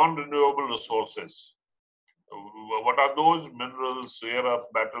of non-renewable resources. What are those? Minerals, rare earth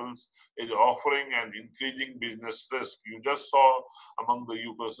metals, is offering an increasing business risk. You just saw among the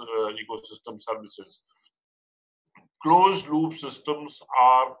ecosystem services. Closed loop systems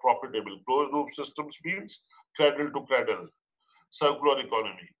are profitable. Closed loop systems means cradle to cradle, circular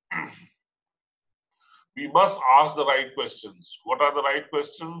economy. We must ask the right questions. What are the right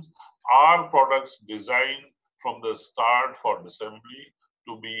questions? Are products designed from the start for assembly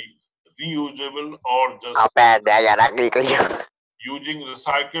to be reusable or just using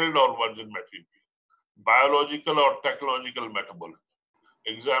recycled or virgin material? Biological or technological metabolism.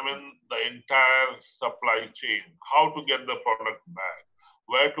 Examine the entire supply chain, how to get the product back,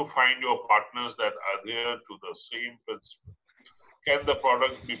 where to find your partners that adhere to the same principle. Can the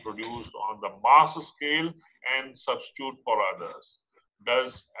product be produced on the mass scale and substitute for others?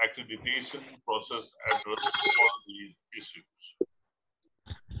 Does accreditation process address all these issues?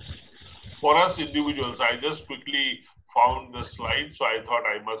 For us individuals, I just quickly found the slide, so I thought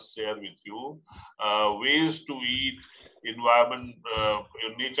I must share with you ways to eat environment,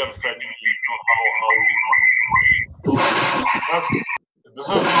 nature friendly. This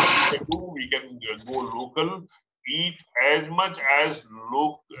is what we can do. We can go local, eat as much as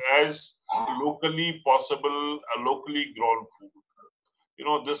locally possible, locally grown food. You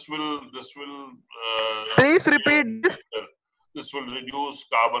know, this will Please repeat this. This will reduce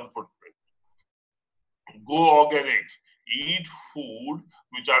carbon footprint. Go organic. Eat food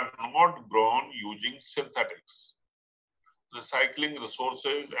which are not grown using synthetics. Recycling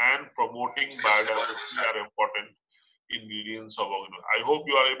resources and promoting biodiversity are important ingredients of organism. I hope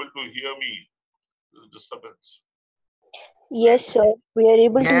you are able to hear me. Disturbance. Yes, sir. We are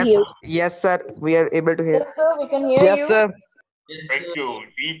able to hear. Yes, sir. We are able to hear. Yes, sir, we can hear Yes, you. sir. Thank you.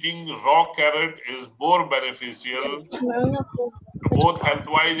 Eating raw carrot is more beneficial, both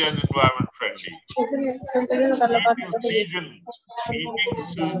health-wise and environment-friendly. Eating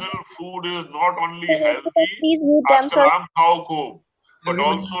seasonal food is not only healthy, Please mute them, sir. but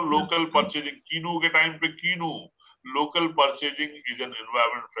also local purchasing. Quinoa के time पे quinoa. Local purchasing is an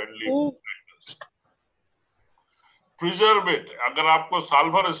environment-friendly food practice. Preserve it. अगर आपको साल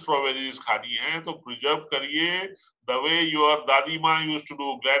भर strawberries खानी है तो preserve करिए the way your दादी माँ used to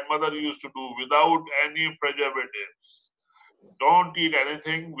do, grandmother used to do, without any preservatives. Don't eat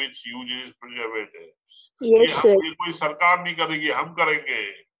anything which uses preservatives. Yes, sir. ये कोई सरकार नहीं करेगी, हम करेंगे.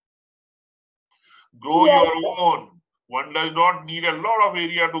 Grow your own. One does not need a lot of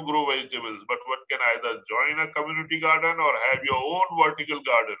area to grow vegetables, but one can either join a community garden or have your own vertical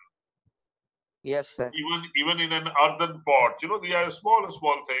garden. Yes, sir. Even in an earthen pot, you know, they are small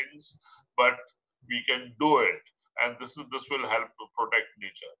things, but we can do it, and this will help to protect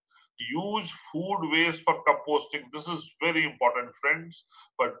nature. Use food waste for composting. This is very important, friends,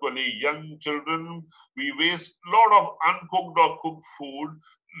 particularly young children. We waste a lot of uncooked or cooked food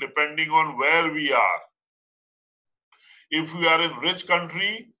depending on where we are. If we are in rich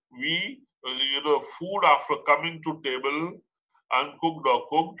country, we, food after coming to table, uncooked or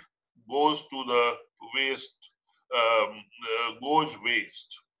cooked, goes to the waste, goes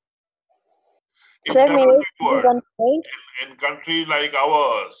waste. Sir, may I say one point? In country like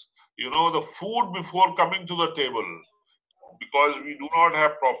ours, you know, the food before coming to the table, because we do not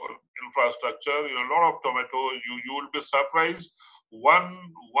have proper infrastructure. In a lot of tomatoes, you will be surprised.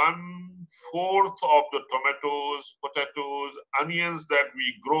 One-fourth of the tomatoes, potatoes, onions that we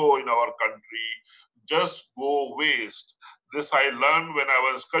grow in our country just go waste. This I learned when I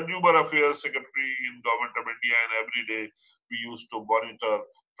was Consumer Affairs Secretary in Government of India, and every day we used to monitor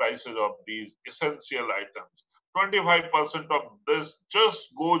prices of these essential items. 25% of this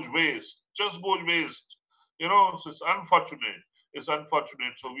just goes waste. Just goes waste. You know, so it's unfortunate. It's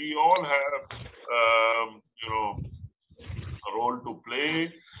unfortunate. So we all have, you know, a role to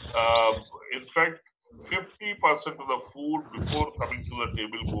play. In fact, 50% of the food before coming to the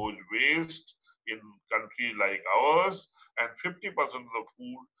table goes waste in countries like ours, and 50% of the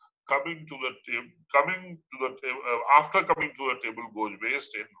food coming to the table, after coming to the table goes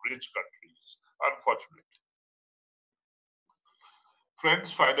waste in rich countries. Unfortunately.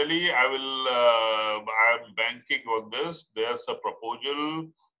 Friends, finally, I am banking on this. There's a proposal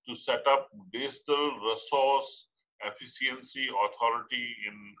to set up Digital Resource Efficiency Authority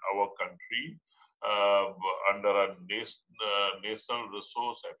in our country under a National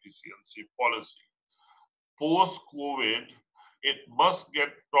Resource Efficiency Policy. Post-COVID, it must get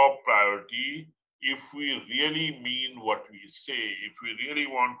top priority if we really mean what we say. If we really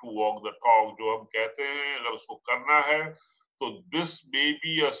want to walk the talk, जो हम कहते हैं, अगर उसको करना है, so this may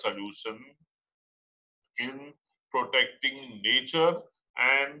be a solution in protecting nature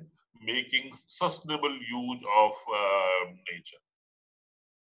and making sustainable use of nature.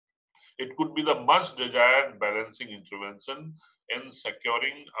 It could be the much desired balancing intervention in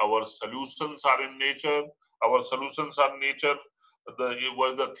securing our solutions are in nature. Our solutions are nature. It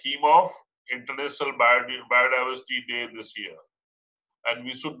was the theme of International Biodiversity Day this year. And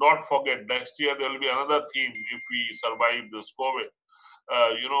we should not forget, next year there will be another theme if we survive this COVID.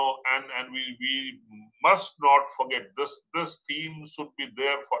 You know, and we must not forget this theme should be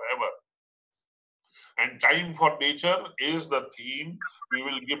there forever. And Time for Nature is the theme. We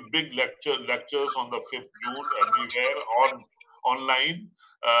will give big lectures on the 5th June everywhere online.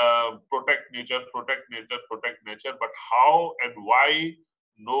 Protect nature, protect nature, protect nature. But how and why,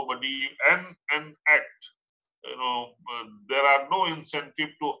 nobody, and act. You know, there are no incentive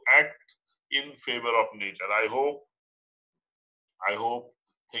to act in favor of nature. I hope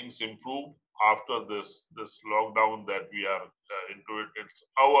things improve after this lockdown that we are into it.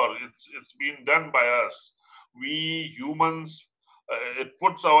 It's been done by us. We humans, it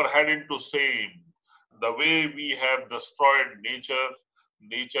puts our head into shame. The way we have destroyed nature,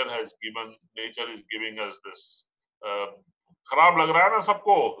 nature is giving us this. खराब लग रहा है ना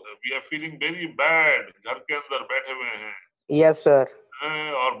सबको? We are feeling very bad. घर के अंदर बैठे हुए हैं. Yes, sir.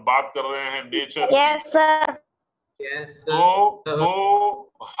 और बात कर रहे हैं nature. Yes, sir. Yes,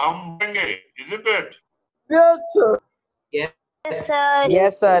 तो हम देंगे, isn't it? Yes, sir. Yes. Yes, sir.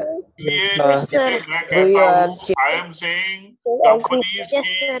 Yes, sir. Yes, sir. मैं कहता हूँ, I am saying companies Yes, की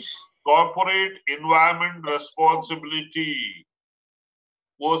sir. corporate environment responsibility,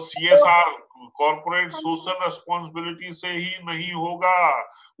 वो CSR corporate social responsibility से ही नहीं होगा.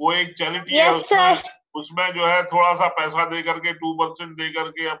 वो एक charity है, उसमें जो है थोड़ा सा पैसा दे करके 2% दे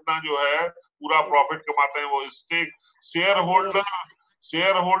करके अपना जो है पूरा प्रॉफिट कमाते हैं. वो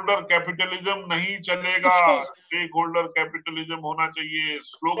शेयर होल्डर कैपिटलिज्म नहीं चलेगा. स्टेक होल्डर कैपिटलिज्म होना चाहिए.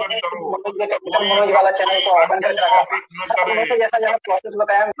 स्लोगन करो, प्रॉफिट न करे.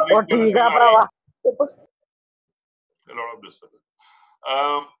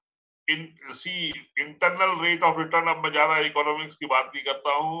 इंटरनल रेट ऑफ रिटर्न, अब मैं ज्यादा इकोनॉमिक्स की बात नहीं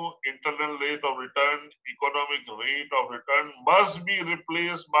करता हूँ. Internal rate of return, economic rate of return must be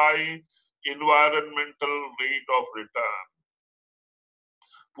replaced by environmental rate of return.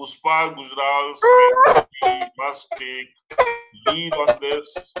 Pushpa Gujral Science City must take lead on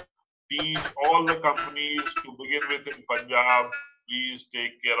this. Teach all the companies to begin with in Punjab. Please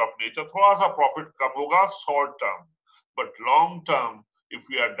take care of nature. थोड़ा सा profit कम होगा short term, but long term, if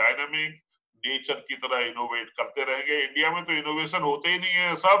we are dynamic, nature की तरह innovate करते रहेंगे. India में तो innovation होते ही नहीं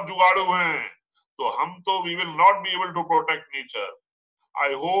है, सब जुगाड़ू हैं. तो हम तो we will not be able to protect nature.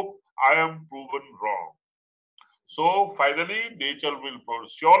 I hope I am proven wrong. So finally, nature will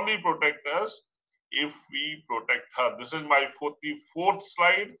surely protect us if we protect her. This is my 44th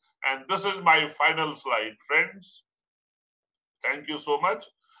slide, and this is my final slide, friends. Thank you so much.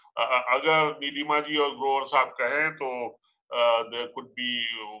 अगर नीलिमा जी और ग्रोवर साहब कहें तो there could be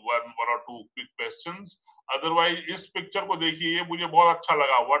one or two quick questions. Otherwise, इस picture को देखिए, ये मुझे बहुत अच्छा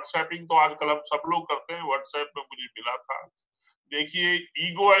लगा. व्हाट्सएपिंग तो आजकल हम सब लोग करते हैं. व्हाट्सएप में मुझे मिला था. देखिए,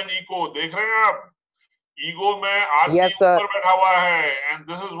 ईगो एंड इको देख रहे हैं आप? ईगो में आदमी ऊपर बैठा हुआ है, and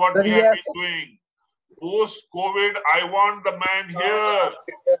this is what we have been doing. Post-COVID, I want the man here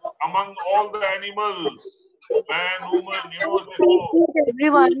among all the animals. Man, woman,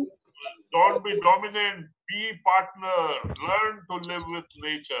 Everyone. don't be dominant, be partner, learn to live with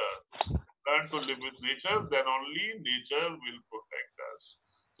nature. Learn to live with nature, then only nature will protect us.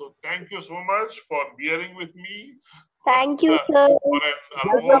 So thank you so much for bearing with me. Thank you, sir.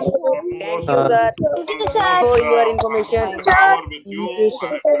 For almost Thank you, sir. Thank you, Thanks sir. for your information. an hour with you. Thank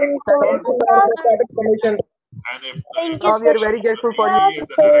you, sir, for that information. And if Thank the, you, Now we are sir. very grateful for if you.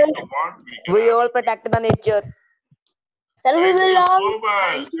 the director want, we can We have. all protect the nature. Sir, we Thank will you love. so much.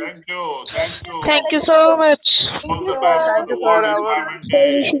 Thank you. Thank you. Thank you. Thank you so much. All Thank the you, best sir. for Thank the you, sir. World Thank you, sir. Environment Sir,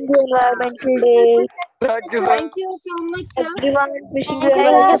 Day. wishing you environmental day. Thank you, sir. Thank you so much, sir. Everyone, wishing you Thank you,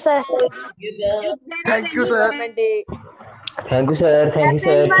 environmental sir. If there are Thank you, any sir. Environment Day. Thank you, sir. Thank you, Happy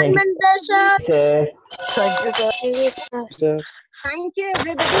sir. Thank you, Environment Day, sir. sir. Thank you, sir. Sir. thank you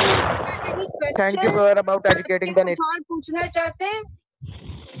everybody. If there are any Thank you, questions, sir, about क्या educating the कुछ nature. और पूछना चाहते हैं?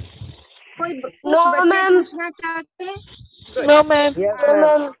 कोई No, कुछ बच्चे ma'am. पूछना चाहते हैं? No, ma'am. Yes, No, sir.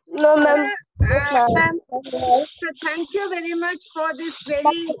 ma'am. No, ma'am. Ma'am, so thank you very much for this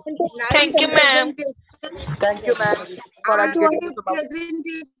very nice Thank you, ma'am. presentation. Thank you, ma'am, for I educating us about it.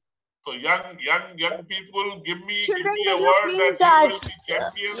 presented. So young people, give me Children, a will you word that please you start? will be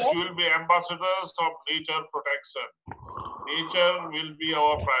champions, you will be ambassadors of nature protection. Nature will be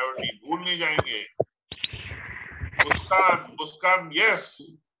our priority. भूल नहीं जाएंगे. Muskan, yes.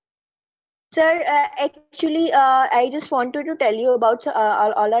 Sir, actually, I just wanted to tell you about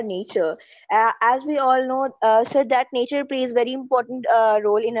all our nature. As we all know, sir, that nature plays very important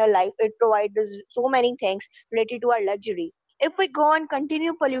role in our life. It provides us so many things related to our luxury. If we go and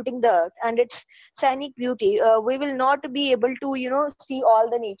continue polluting the earth and its scenic beauty, we will not be able to, see all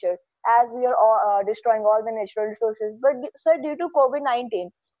the nature as we are destroying all the natural resources. But sir, due to COVID-19,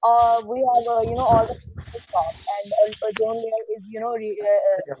 we have, all the stopped and ozone layer is,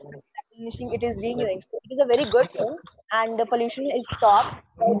 replenishing, it is renewing. So it is a very good thing, and the pollution is stopped.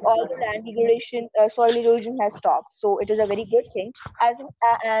 All the land degradation, soil erosion has stopped. So it is a very good thing.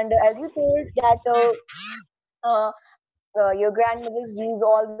 And as you told that uh, your grandmothers use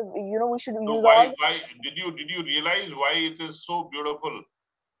all the, we should So use all. why did you realize why it is so beautiful?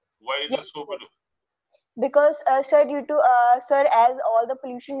 Why it Yes, is so beautiful? because sir, due to sir, as all the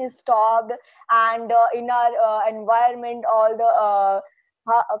pollution is stopped, and in our environment, all the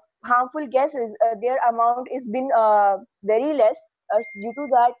harmful gases, their amount is been very less. Due to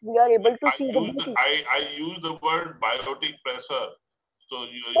that, we are able to see the beauty. I use the word biotic pressure. So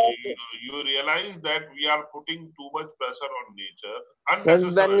Okay. you realize that we are putting too much pressure on nature Sir, when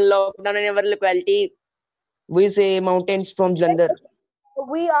unnecessarily. lockdown in our locality, we say mountains from Jalandhar.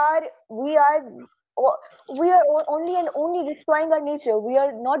 we are we are only and only destroying our nature. We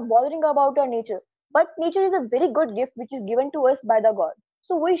are not bothering about our nature, but nature is a very good gift which is given to us by the god.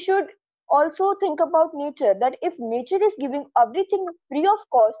 So we should also think about nature, that if nature is giving everything free of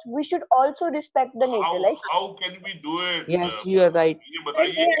cost, we should also respect the nature. Like, How can we do it? Yes, you are right. ये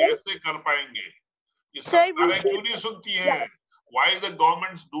बताइए कैसे कर पाएंगे? ये Sir, we सरकारें should- क्यों नहीं सुनती हैं? Why the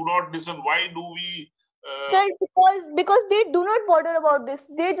governments do not listen? Why do we? sir, because they do not bother about this.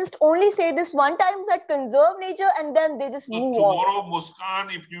 They just only say this one time that conserve nature, and then they just So move on. tomorrow,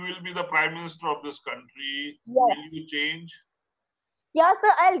 Muskan, if you will be the prime minister of this country, Yeah. will you change? Yeah, sir,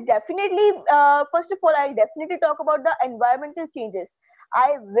 I'll definitely, first of all, I'll definitely talk about the environmental changes. I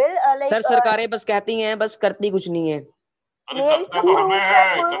will, sir सरकारें बस कहती हैं, बस करती कुछ नहीं है. अरे करना तो हमें है,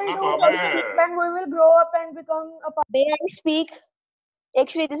 करना तो हमें है. Then we will grow up and become a part. May I speak?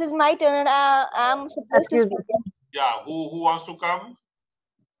 Actually, this is my turn, and I'm supposed to speak. Yeah, who wants to come?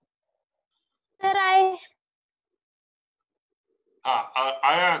 Sir,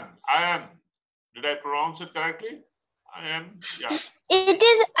 Ayan. Did I pronounce it correctly? Ayan, yeah. it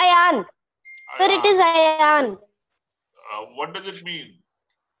is Ayan. Sir, it is Ayan. What does it mean?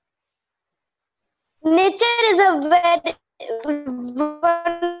 Nature is a very wonderful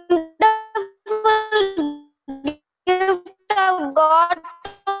gift of God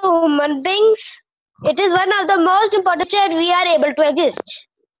to human beings. It is one of the most important nature we are able to exist.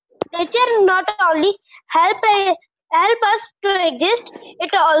 Nature not only help us to exist,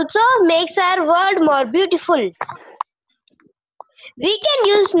 it also makes our world more beautiful. We can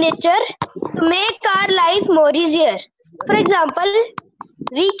use nature to make our life more easier. For example,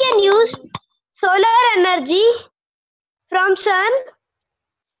 we can use solar energy from sun.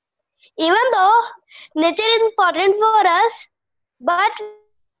 Even though nature is important for us, but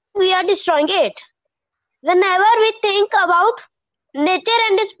we are destroying it. Whenever we think about nature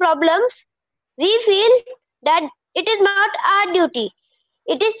and its problems, we feel that it is not our duty.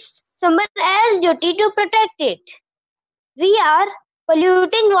 It is someone else's duty to protect it. We are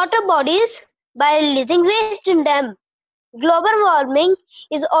polluting water bodies by releasing waste in them. Global warming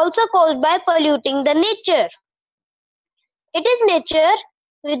is also caused by polluting the nature. It is nature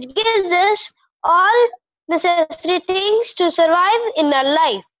which gives us all necessary things to survive in our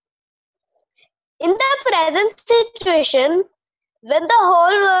life. In the present situation, when the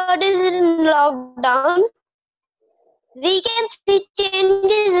whole world is in lockdown, we can see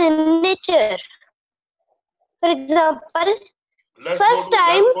changes in nature. For example, first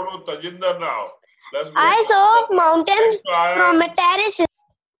time Let's go to Tajinder now. I saw mountains from a terrace.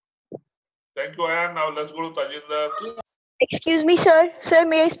 Thank you, Ayan. Now let's go to Tajinder. Excuse me, sir. Sir,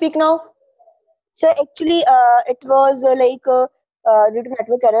 may I speak now? Sir, actually, it was due to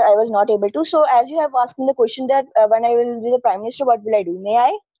network error, I was not able to. So, as you have asked me the question that when I will be the Prime Minister, what will I do? May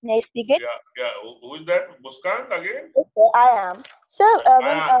I? May I speak it? Yeah. Who is that? Muskan again? Okay, I am. Sir,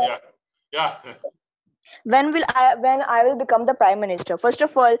 when I will become the Prime Minister? First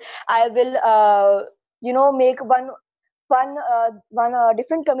of all, I will make one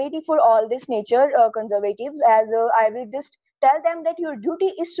different committee for all this nature conservatives, as I will just tell them that your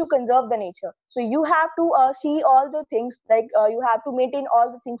duty is to conserve the nature. So you have to see all the things, like you have to maintain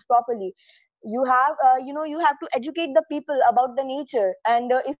all the things properly. You have you have to educate the people about the nature,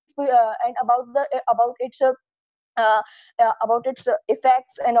 and about its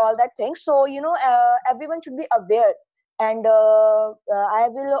effects and all that things. So everyone should be aware. And I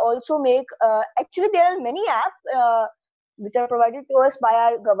will also make actually there are many apps which are provided to us by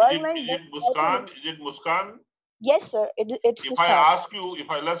our government. Is it Muskan? Yes, sir. It's if Muskan. I ask you, if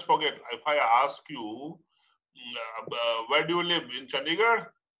I ask you, where do you live? In Chandigarh?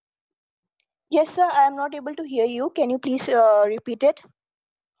 Yes, sir. I am not able to hear you. Can you please repeat it?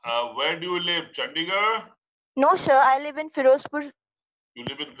 Where do you live? Chandigarh? No, sir. I live in Firozpur. You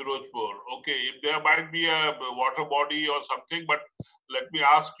live in Firozpur. Okay. If there might be a water body or something, but let me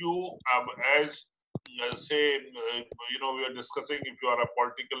ask you, as say, we are discussing if you are a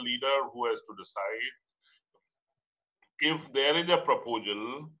political leader who has to decide. If there is a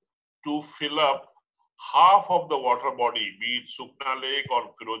proposal to fill up half of the water body, be it Sukna Lake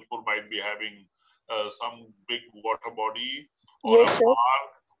or Firozpur might be having some big water body, or yes, a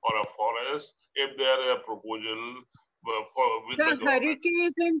park or a forest, if there is a proposal with the government. Harike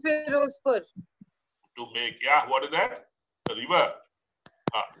is in Firozpur. To make, what is that? The river.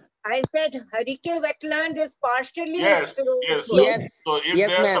 I said Harike wetland is partially yes. So if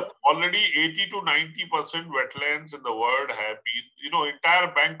there's already 80 to 90% wetlands in the world have been,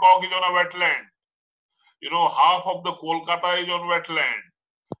 entire Bangkok is on a wetland. Half of the Kolkata is on wetland.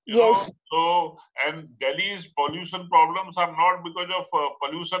 Yes. So, and Delhi's pollution problems are not because of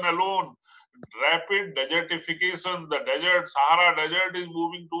pollution alone. Rapid desertification, the desert, Sahara desert is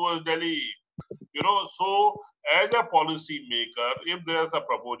moving towards Delhi. So as a policy maker, if there's a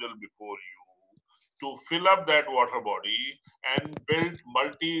proposal before you to fill up that water body and build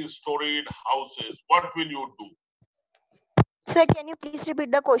multi-storied houses, what will you do? Sir, can you please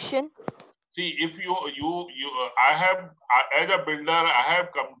repeat the question? See, if I have, as a builder, I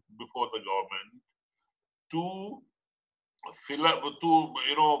have come before the government to fill up, to,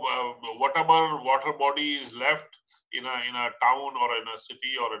 whatever water body is left in a town or in a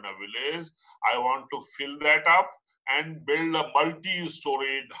city or in a village, I want to fill that up and build a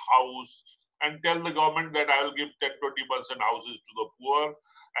multi-storied house and tell the government that I will give 10-20% houses to the poor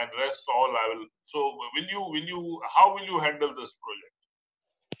and rest all I will. So how will you handle this project?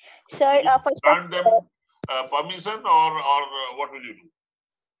 Sir, first grant them permission or what will you do?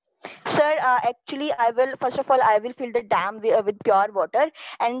 Sir, actually, I will first of all I will fill the dam with pure water,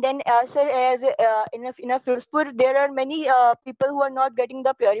 and then, sir, as in a Firozpur, there are many people who are not getting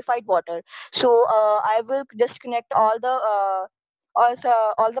the purified water. So I will just connect all the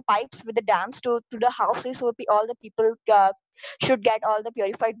pipes with the dams to the houses, so all the people should get all the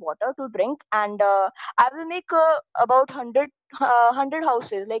purified water to drink. And I will make about 100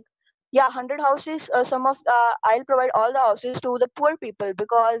 houses, 100 houses. I'll provide all the houses to the poor people,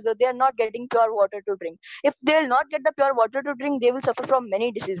 because they are not getting pure water to drink. If they'll not get the pure water to drink, they will suffer from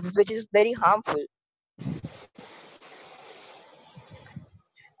many diseases, which is very harmful.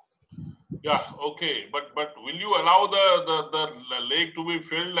 Yeah, okay, but will you allow the lake to be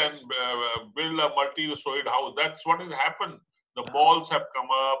filled and build a multi-storied house? That's what has happened. The malls have come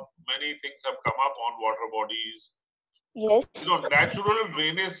up, many things have come up on water bodies. Yes. Natural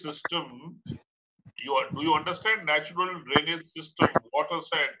drainage system. Do you understand natural drainage system? Water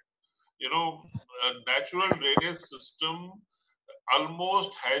said, natural drainage system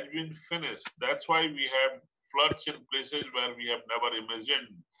almost has been finished. That's why we have floods in places where we have never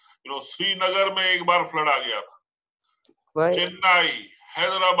imagined. Srinagar में एक बार flood आ गया था, Chennai,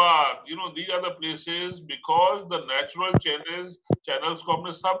 Hyderabad, these are the places because the natural channels को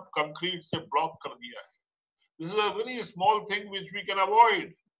हमने सब concrete से block कर दिया है. This is a very small thing which we can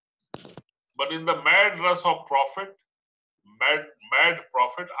avoid. But in the mad rush of profit, mad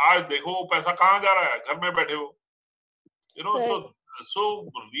profit, आज देखो पैसा कहाँ जा रहा है, घर में बैठे हो. So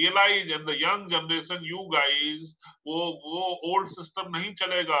realize, and the young generation, you guys, वो old system नहीं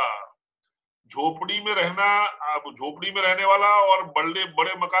चलेगा. झोपड़ी में रहने वाला और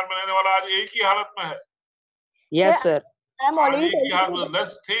बड़े मकान में रहने वाला आज एक ही हालत में है. Yes, sir. I'm already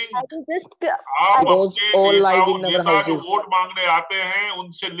Let's think. Because all live in our नेता जो houses. वोट मांगने आते हैं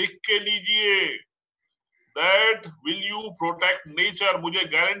उनसे लिख के लीजिए that will you protect nature, मुझे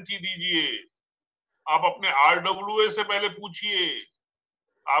गारंटी दीजिए. आप अपने RWA से पहले पूछिए,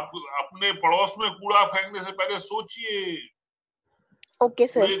 आप अपने पड़ोस में कूड़ा फेंकने से पहले सोचिए. Okay,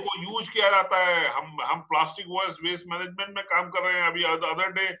 sir. कूड़े को यूज किया जाता है. हम प्लास्टिक वेस्ट मैनेजमेंट में काम कर रहे हैं. अभी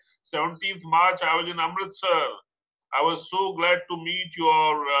other day 17th March I was in Amritsar. I was so glad to meet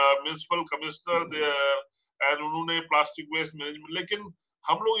your municipal commissioner there, and उन्होंने प्लास्टिक वेस्ट मैनेजमेंट. लेकिन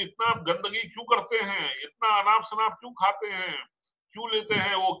हम लोग इतना गंदगी क्यों करते हैं, इतना अनाप शनाप क्यों खाते हैं, क्यों लेते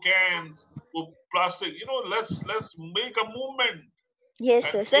हैं वो कैंस, वो plastic. Let's make a movement.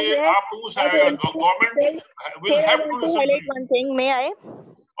 Yes, sir. Sir, here आप लोगों से आएगा. Government will here I have to want to listen to highlight you. one thing. May I?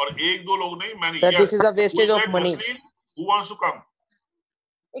 और एक दो लोग नहीं, many. Sir, Yes. this is a wastage of money. Jasleen, who wants to come?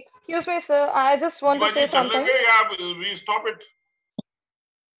 Excuse me, sir. I just want to Shivaji say चल something. लेंगे या we stop it?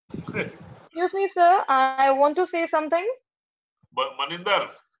 Excuse me, sir. I want to say something. But Maninder.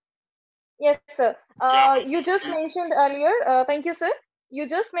 Yes, sir. Yeah, You just mentioned earlier. Thank you, sir. You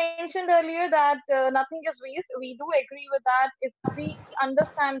just mentioned earlier that nothing is waste. We do agree with that. If we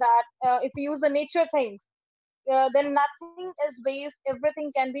understand that, if we use the nature things, then nothing is waste.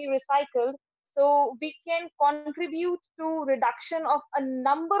 Everything can be recycled. So we can contribute to reduction of a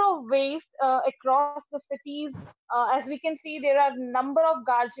number of waste across the cities. As we can see, there are number of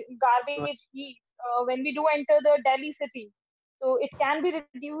garbage heaps when we do enter the Delhi city. So it can be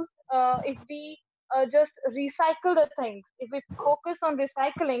reduced if we just recycle the things. If we focus on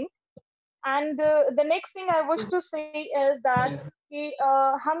recycling, and the next thing I wish to say is that कि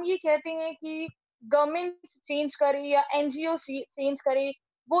हम ये कहते हैं कि government change करे या NGO change करे,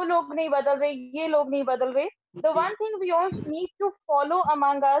 वो लोग नहीं बदल रहे, ये लोग नहीं बदल रहे. The one thing we all need to follow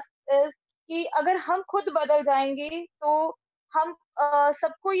among us is कि अगर हम खुद बदल जाएंगे तो हम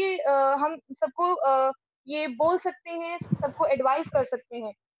हम सबको ये बोल सकते हैं, सबको एडवाइस कर सकते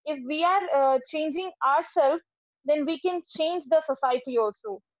हैं. If we are changing ourselves, then we can change the society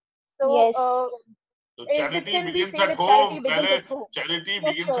also. So Yes. तो चैरिटी बिगिंस एट होम. पहले चैरिटी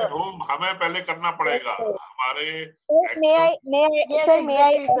बिगिंस एट होम हमें पहले करना पड़ेगा. हमारे Yes, sir, may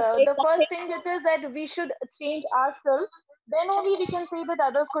I? exactly, sir. The first thing it is that we should change ourselves. Then only we can say that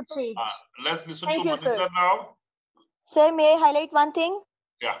others could change. Let's listen Thank to you, sir. Maninder now. Sir, may I highlight one thing?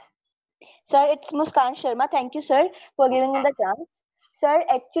 Yeah. Sir, it's Muskan Sharma. Thank you, sir, for giving me the chance. Sir,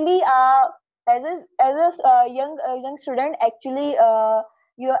 actually, as a young student, actually,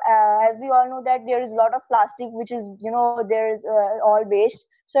 as we all know that there is a lot of plastic, which is there is all waste.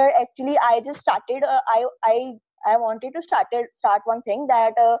 Sir, actually, I just started. I wanted to start one thing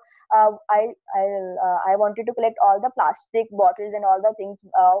that I wanted to collect all the plastic bottles and all the things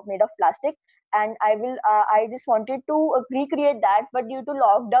made of plastic, and I just wanted to recreate that, but due to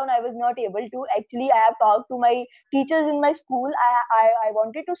lockdown I was not able to. Actually, I have talked to my teachers in my school. I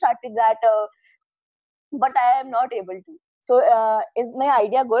wanted to start with that, but I am not able to. So is my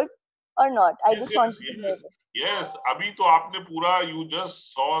idea good or not? I just want to know this. Yes, अभी तो आपने पूरा, you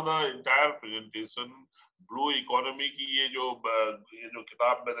just saw the entire presentation. Blue economy की ये जो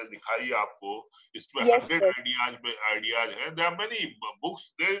किताब मैंने दिखाई आपको, इसमें 100 आइडियाज हैं. There are many books,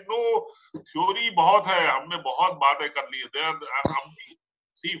 there is no theory. बहुत है, हमने बहुत बातें कर ली है.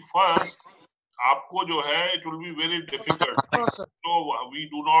 सी फर्स्ट आपको जो है it will be very difficult. No, we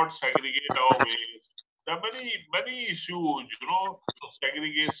do not segregate our waste. There are many issues, so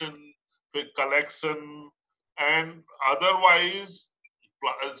segregation, collection, and otherwise.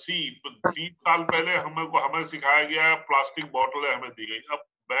 सी 3 साल पहले हमें सिखाया गया प्लास्टिक बोतलें हमें दी गई. अब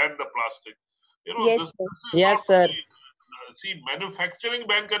ban the plastic. Yes, sir. C manufacturing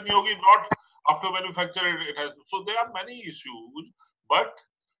ban करनी होगी, not after manufacture it has. So there are many issues, but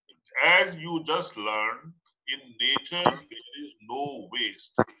as you just learned, in nature there is no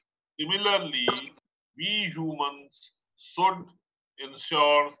waste. Similarly, we humans should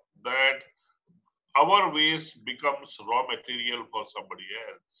ensure that our waste becomes raw material for somebody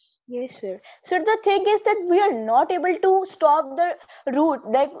else. Yes, sir. Sir, the thing is that we are not able to stop the root.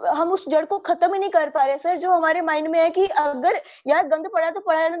 Like हम उस जड़ को खत्म ही नहीं कर पा रहे sir. जो हमारे माइंड में है कि अगर यार गंद पड़ा है तो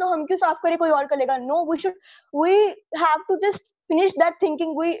पड़ा है ना, तो हम क्यों साफ करें, कोई और कर लेगा. No, we have to just finish that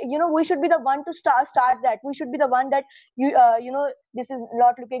thinking. We should be the one to start that. We should be the one that this is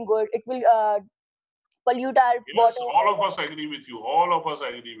not looking good. It will pollute our Yes, water. all of us agree with you. All of us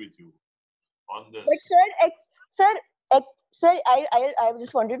agree with you on this. But sir, I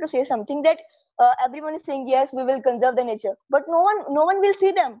just wanted to say something that everyone is saying yes, we will conserve the nature, but no one will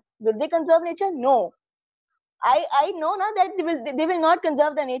see them. Will they conserve nature? No. I know now that they will not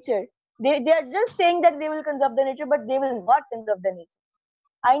conserve the nature. They are just saying that they will conserve the nature, but they will not conserve the nature.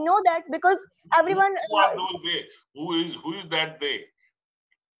 I know that because everyone. Who are those they? Who is that they?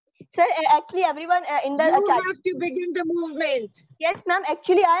 Sir, actually, everyone in the You have to begin the movement. Yes, ma'am.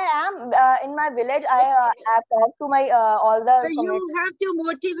 Actually, I am in my village. I have talked to my all the. So you have to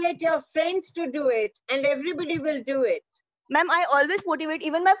motivate your friends to do it, and everybody will do it. Ma'am, I always motivate.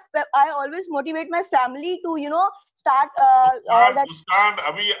 I always motivate my family to start all that. Muskan,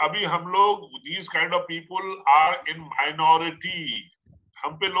 अभी हम लोग these kind of people are in minority.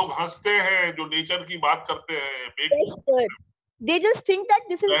 हम पे लोग हंसते हैं जो nature की बात करते हैं. Yes, sir. They just think that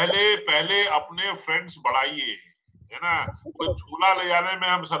this is. पहले अपने फ्रेंड्स बढ़ाइए, है ना. कोई झूला ले जाने में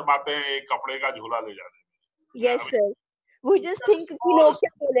हम शर्माते हैं, एक कपड़े का झूला ले जाने में. Yes, sir. We just think कि लोग क्या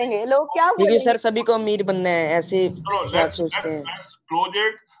बोलेंगे, लोग क्या बोलेंगे. क्योंकि सर सभी को अमीर बनना है, ऐसे बात सोचते हैं. Let's close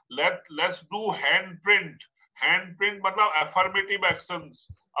it. Let's do handprint. Handprint मतलब affirmative actions.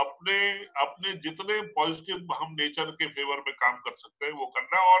 अपने जितने पॉजिटिव हम नेचर के फेवर में काम कर सकते हैं वो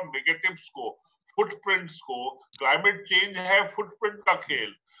करना, और नेगेटिव्स को, फुटप्रिंट्स को. क्लाइमेट चेंज है फुटप्रिंट का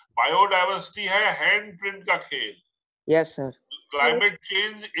खेल, बायोडाइवर्सिटी है हैंडप्रिंट का खेल. Yes sir. Climate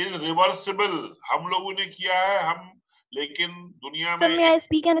change is reversible. हम लोगों ने किया है, हम लेकिन दुनिया में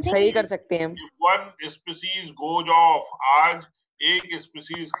सही कर सकते हैं. वन स्पीसीज गोज ऑफ, आज एक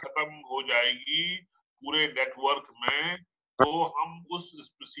स्पीसीज खत्म हो जाएगी पूरे नेटवर्क में, तो हम उस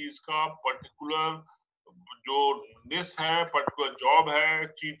स्पीसीज का पर्टिकुलर जो निस है, पर्टिकुलर जॉब है.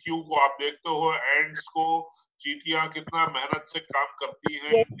 चींटियों को आप देखते हो, एंड्स को. चींटियां कितना मेहनत से काम करती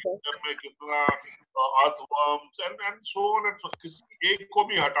हैं, नेचर में कितना earthworms and so on and so. किसी एक को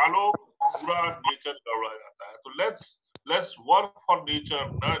भी हटा लो, पूरा नेचर गड़बड़ा जाता है. तो let's work for nature.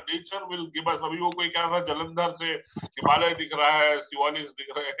 Nature will give us. अभी वो कोई क्या था, जलंधर से हिमालय दिख रहा है, शिवालिक दिख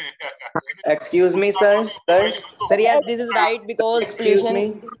रहे हैं. Excuse me, sir. Sir, yes, this is right because Excuse me.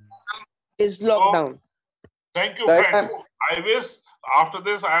 is lockdown. Thank you, friend. I wish after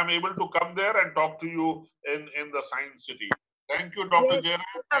this I am able to come there and talk to you in the Science City. Thank you, Dr. Yes, Jairam.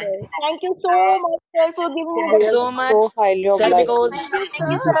 thank you so much, sir, for giving me Thank you so much, sir, because Thank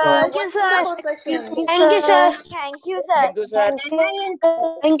you, sir. Thank you, sir. Excuse me, Thank you, sir. Thank you, sir. thank you, sir.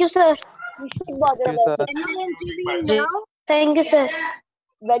 Thank you, sir. We should bother about it. Can I intervene now? Thank you, sir.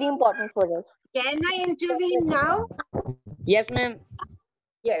 Very important for us. Can I intervene now? Yes, ma'am.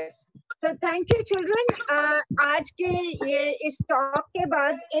 Yes. So thank you, children. आज के ये इस talk के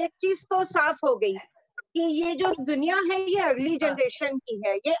बाद एक चीज तो साफ हो गई कि ये जो दुनिया है ये अगली जनरेशन की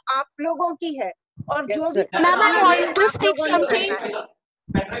है, ये आप लोगों की है, और जो भी Ma'am, I want to speak something.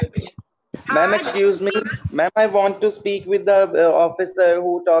 Ma'am, excuse me. Ma'am, I want to speak with the officer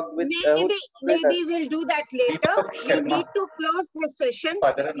who talked with. Maybe we'll do that later. You need to close this session.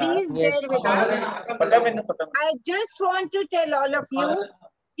 Please bear with us. I just want to tell all of you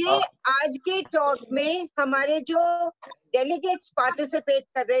कि आज के talk में हमारे जो delegates participate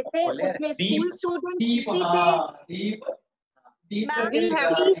कर रहे थे उसमें स्कूल स्टूडेंट्स भी थे. We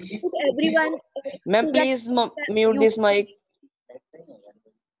have everyone. Ma'am, please mute this mic.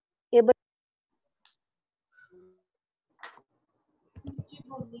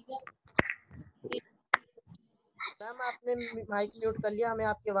 Ma'am आपने माइक म्यूट कर लिया, हमें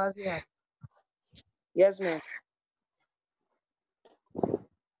आपकी आवाज नहीं आ रही. Yes, ma'am.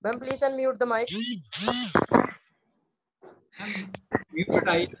 Ma'am please unmute the mic. Mute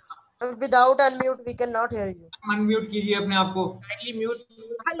हटाइए. Without unmute we cannot hear you. Unmute कीजिए अपने आप को. Kindly mute.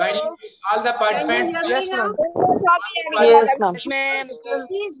 Hello. All the Can you participants. hear me Yes, now? ma'am. Yes, ma'am.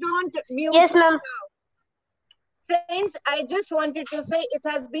 Please don't mute. Yes, ma'am. Friends, I just wanted to say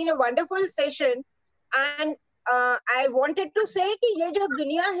it has been a wonderful session, and I wanted to say कि ये जो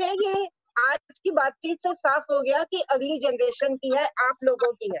दुनिया है ये आज की बातचीत से साफ हो गया कि अगली जनरेशन की है, आप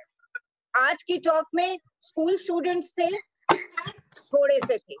लोगों की है. आज की टॉक में स्कूल स्टूडेंट्स थे, थोड़े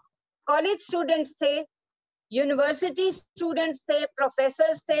से थे, कॉलेज स्टूडेंट्स थे, यूनिवर्सिटी स्टूडेंट्स थे,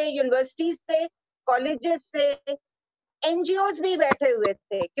 प्रोफेसर्स थे, यूनिवर्सिटीज थे, कॉलेजेस थे, एनजीओज भी बैठे हुए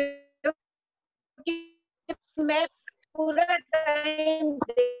थे. क्योंकि मैं पूरा टाइम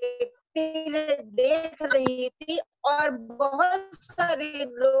देख रही थी और बहुत सारे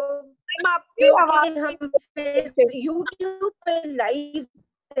लोग, क्योंकि हम YouTube पे लाइव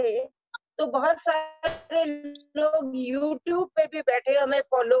थे, तो बहुत सारे लोग YouTube पे भी बैठे हमें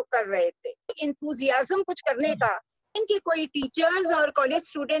फॉलो कर रहे थे। इंथुजियाज्म कुछ करने का, इनके कोई टीचर्स और कॉलेज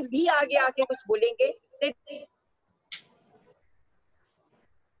स्टूडेंट्स भी आगे आके कुछ बोलेंगे।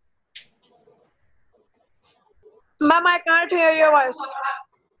 Ma'am, I can't hear your voice.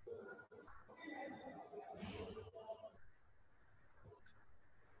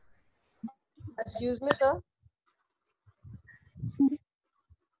 Excuse me, sir.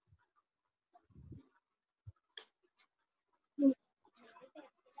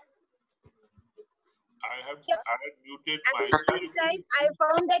 I had muted myself. I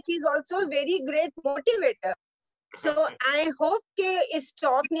found that he's also a very great motivator. So I hope कि इस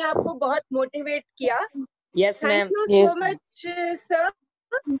talk ने आपको बहुत motivate किया. Yes, ma'am. Thank you so much, sir.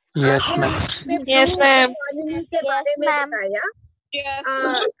 Yes, ma'am. Yes, ma'am. के बारे में बताया.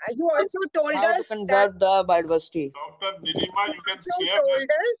 You also told How to us that conserve the biodiversity. Dr. Nilima, you can you share told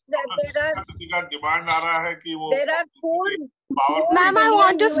us that का demand आ रहा है कि वो there are four. Ma'am, I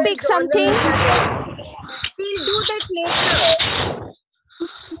want to speak something. We'll do that later.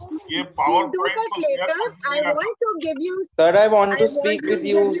 ये We'll do PowerPoint that को share later. कर I दीजिएगा। want to give you. Sir, I want to I speak want to with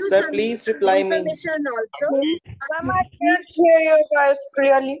you. give you Sir, some please reply me. information also. Ma'am, I can't hear your voice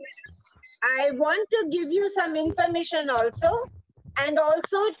clearly. I want to give you some information also, and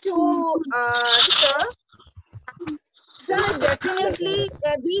also to sir. Sir, definitely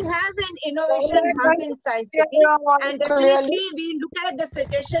we have an innovation hub in Science City, and definitely we look at the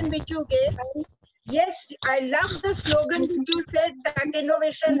suggestion which you gave. Yes, I love the slogan which you said that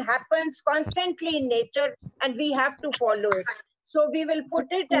innovation happens constantly in nature and we have to follow it. So we will put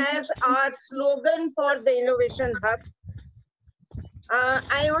it as our slogan for the innovation hub.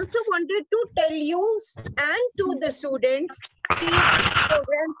 I also wanted to tell you and to the students कि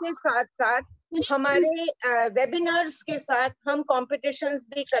program के साथ साथ हमारे webinars के साथ हम competitions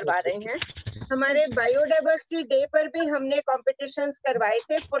भी करवा रहे हैं. हमारे बायोडाइवर्सिटी डे पर भी हमने competitions करवाए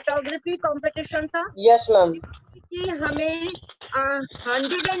थे. फोटोग्राफी competition था. Yes, ma'am. कि हमें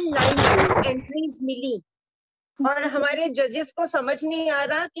 190 एंट्रीज मिली और हमारे जजेस को समझ नहीं आ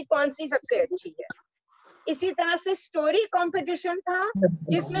रहा कि कौन सी सबसे अच्छी है. इसी तरह से स्टोरी कंपटीशन था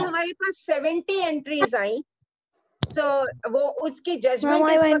जिसमें हमारे पास 70 एंट्रीज आई. सो वो उसकी जजमेंट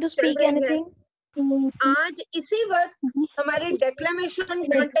इस वक्त चल रही है. आज इसी वक्त हमारे डेक्लेमेशन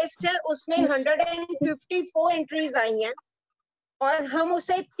कॉन्टेस्ट है, उसमें 154 एंट्रीज आई हैं और हम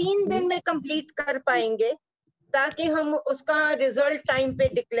उसे 3 दिन में कंप्लीट कर पाएंगे ताकि हम उसका रिजल्ट टाइम पे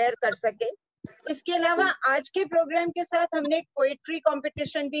डिक्लेयर कर सके. इसके अलावा आज के प्रोग्राम के साथ हमने एक पोएट्री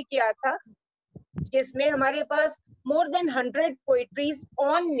कंपटीशन भी किया था जिसमें हमारे पास more than 100 poetries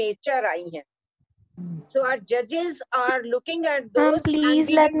on nature I हैं. So our judges are looking at those. Ma'am, please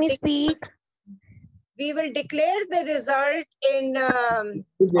let me speak. We will declare the result in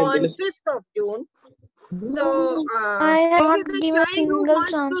on 5th of June. So I have there not is a given a child who single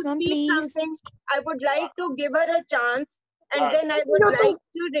wants chance, to ma'am. speak Please. something. I would like to give her a chance, and then I would like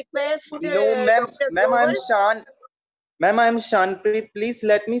to request No, ma'am. Dr. Ma'am, I'm Grover. Shan. Ma'am, I'm Shanpreet. Please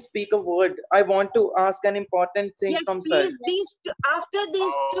let me speak a word. I want to ask an important thing Yes, from sir. please. After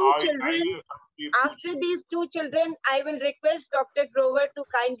these two children, I will request Dr. Grover to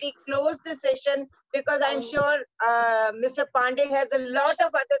kindly close the session because I'm sure Mr. Pandey has a lot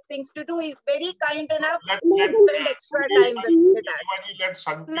of other things to do. He's very kind enough to spend extra time with us.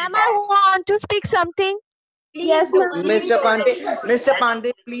 Ma'am, I want to speak something. Please Yes, do. ma'am. Mr.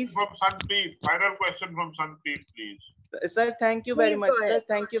 Pandey, please. From Sanpreet, final question from Sanpreet, please. Sir, thank you very Please much. go Sir, ahead.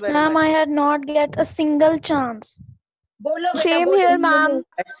 thank you very Ma'am, much. I had not get a single chance. Bolo beta, Same bolo. here, ma'am.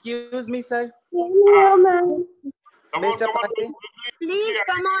 Excuse me, sir. Same here, ma'am. Mr. Pandey. Please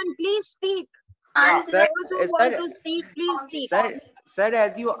come on, please speak. Sir, Those who want to speak, please speak. Sir,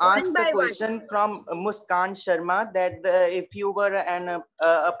 as you asked the by one. question from Muskan Sharma that if you were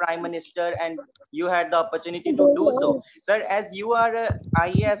a prime minister and you had the opportunity to do so, sir, as you are a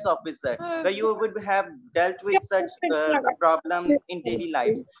IAS officer, so you would have dealt with such problems in daily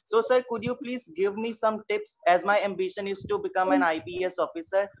lives. So, sir, could you please give me some tips, as my ambition is to become an IPS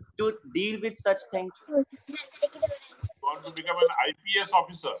officer, to deal with such things? You want to become an IPS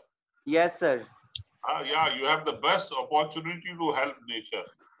officer? Yes, sir. Yeah, you have the best opportunity to help nature.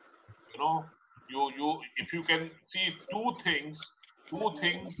 You know, if you can see two things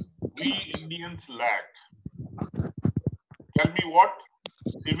we Indians lack. Tell me what?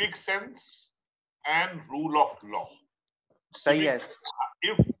 Civic sense and rule of law. Sir, yes.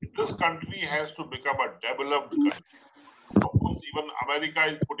 If this country has to become a developed country, Of course, even America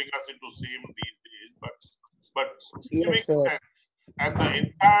is putting us into same these days, but civic Yes, sir. sense and the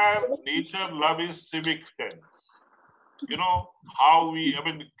entire nature love is civic sense. You know how we, I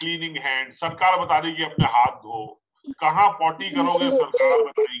mean, cleaning hands. सरकार बता देगी अपने हाथ धो. कहाँ potty करोगे सरकार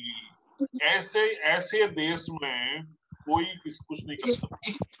बताएगी. ऐसे देश में कोई कुछ नहीं कर सकता.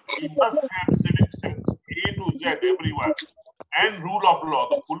 We must have civic sense, A to Z, everyone, and rule of law.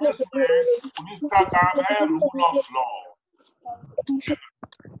 तो पुलिस का काम है rule of law.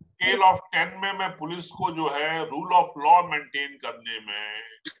 Scale of 10 में मैं पुलिस को जो है रूल ऑफ लॉ मेंटेन करने में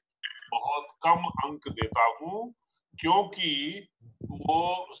बहुत कम अंक देता हूं, क्योंकि वो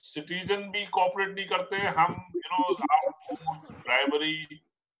सिटीजन भी कोऑपरेट नहीं करते. हम ड्राइवरी.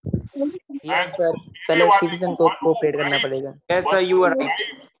 यस सर, पहले सिटीजन को कोऑपरेट करना पड़ेगा. Yes sir, you are right.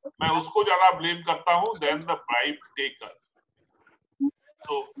 मैं उसको ज्यादा ब्लेम करता हूं then the bribe taker.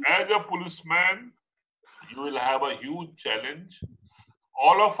 So as a policeman you will have a huge challenge.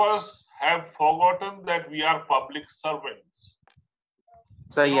 All of us have forgotten that we are public servants.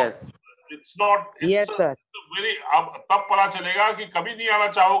 Sir, yes. It's not. Yes, sir. Very. अब तब पता चलेगा कि कभी नहीं आना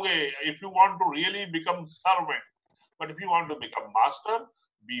चाहोगे. If you want to really become servant, but if you want to become master,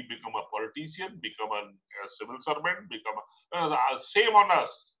 become a politician, become a civil servant, become same on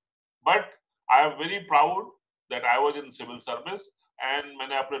us. But I am very proud that I was in civil service. And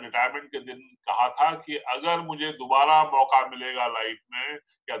मैंने अपने retirement के दिन कहा था कि अगर मुझे दोबारा मौका मिलेगा लाइफ में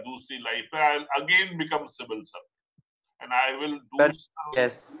या दूसरी लाइफ में, I will again become civil servant and I will do.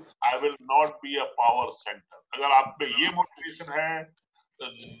 Yes, I will not be a power centre. अगर आप पे ये मोटिवेशन है,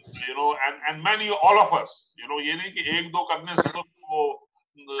 you know, and many all of us, you know, ये नहीं कि एक दो करने से तो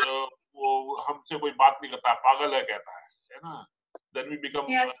वो हमसे कोई बात नहीं करता, पागल है कहता है ना. Then we become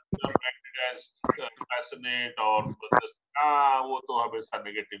branded as passionate or वो तो हमेशा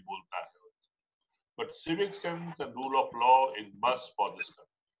negative बोलता है. But civic sense and rule of law is must for this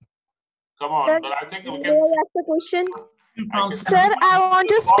country. Come on, Sir, but I think we can. may I ask a question? Sir, I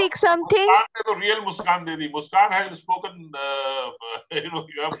want to speak something. Muskan ने तो real Muskan they the. Muskan has spoken. You know,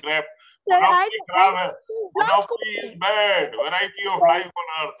 you have grabbed. Sir, Monopoly खराब है. Monopoly is bad. Variety of life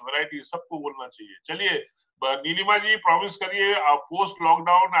on earth. Variety सबको बोलना चाहिए. चलिए. But Nilima ji, promise kariye, post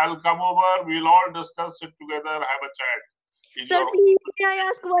lockdown, I'll come over. We'll all discuss it together, have a chat. Sir, please, may I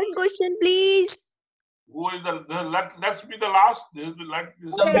ask one question, please? Who is let's be the last. This is Let's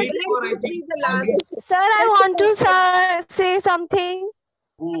be the last. Sir, I want to say something.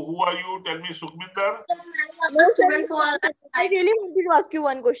 Who are you? Tell me, Sukhminder. No, sir, I really wanted to ask you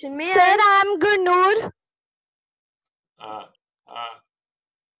one question. Sir, I'm Gurnoor.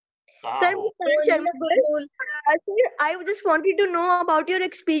 Sir, sir, I just wanted to know about your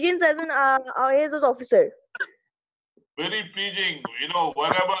experience as an IAS officer. Very pleasing. You know,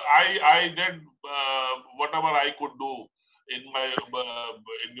 whatever I did, whatever I could do in my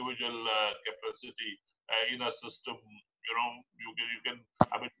individual capacity in a system. You know, you can.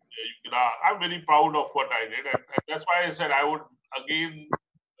 I mean, I'm very proud of what I did, and that's why I said I would again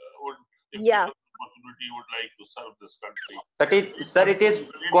opportunity would like to serve this country. Sir, it is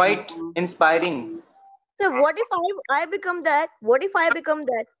quite inspiring. So what if I become that? What if I become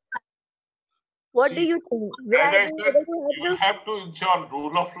that? What do you think? You will have to ensure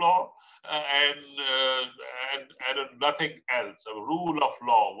rule of law and nothing else. A rule of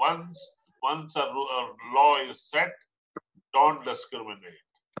law. Once a law is set, don't discriminate.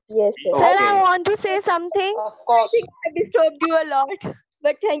 Yes, sir. Sir, I want to say something. Of course. I think I disturbed you a lot.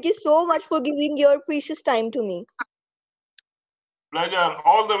 But thank you so much for giving your precious time to me. Pleasure.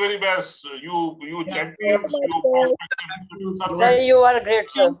 All the very best. You champions. You sir, you are great,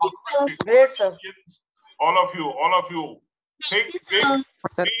 sir. Great, sir. All of you. Think big.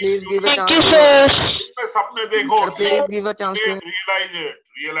 Sir, please give a chance. Thank you, sir. sapne dekho. Sir, please give a chance to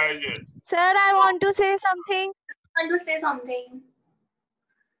realize it. Sir, I want to say something.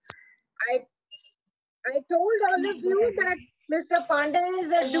 I told all of you that Mr. Pandey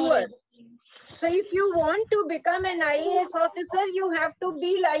is a doer. So if you want to become an IAS officer, you have to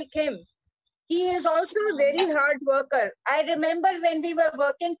be like him. He is also a very hard worker. I remember when we were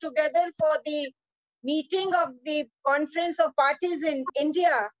working together for the meeting of the Conference of Parties in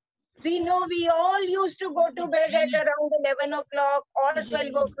India, we know we all used to go to bed at around 11 o'clock or 12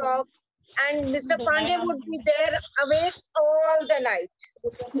 o'clock, and Mr. Pandey would be there awake all the night.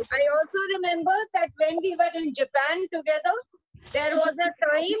 I also remember that when we were in Japan together, there was a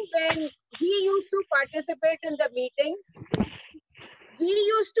time when he used to participate in the meetings. We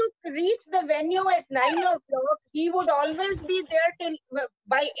used to reach the venue at 9 o'clock. He would always be there till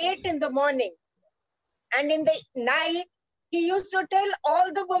by 8 in the morning. And in the night, He used to tell all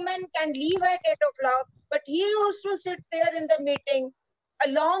the women can leave at 8 o'clock, but he used to sit there in the meeting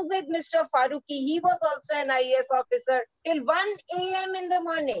along with Mr. Faruqi. He was also an IAS officer till 1 a.m. in the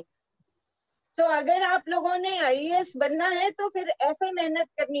morning. So अगर आप लोगों ने IAS बनना है तो फिर ऐसे मेहनत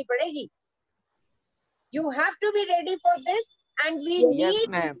करनी पड़ेगी. You have to be ready for this, and we Yes, need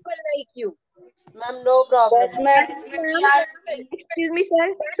ma'am. people like you. Ma'am, no problem. Yes, ma'am. Excuse me, sir.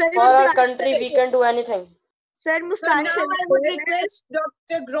 Sir, For our country, we can do anything. Sir, So Muskan now Sharma. I would request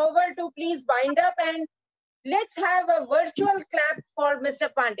Dr. Grover to please wind up, and let's have a virtual clap for Mr.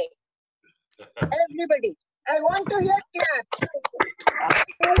 Pandey. Everybody, I want to hear claps.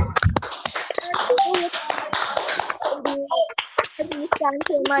 Muskan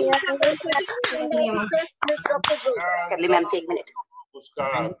Sharma. Please come and sit in, and I request Ms. Dr. Grover. कर ली ma'am से 1 minute उसका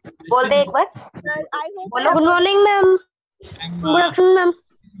बोल दे एक बार Sir, I hope बोलो Good morning, ma'am. Good afternoon, ma'am.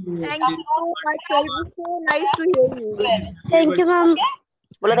 thank you so much, sir. It was so nice to hear you. Thank you, ma'am.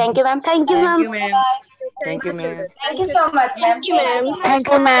 बोलो thank you ma'am Thank you, Thank ma'am. you, ma'am. Thank Thank you, you, sir. ma'am. Thank you so much, ma'am. Thank you, ma'am. Thank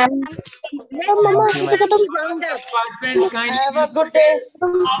you, ma'am. Let Mama, the Thank you, ma'am. program be wound up. Participants, kindly Have a good day.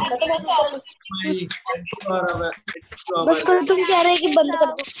 बस कल तुम कह रहे कि बंद कर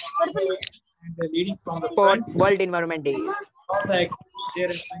दो. and leading from the For front. World Environment Day. All the activities there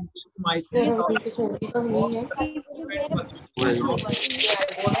and thank you to my team. All the participants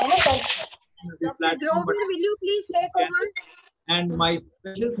this Dr. platform, Grover, will you please take over? and my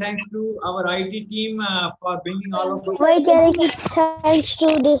special thanks to our IT team for bringing all of us. Why कह रहे कि thanks to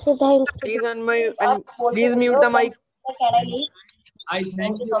this, thanks to Please please mute the mic. I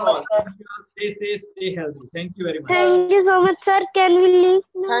thank you all. Thank you all. Stay safe, stay healthy. Thank you very much. Thank you so much, sir. Can we leave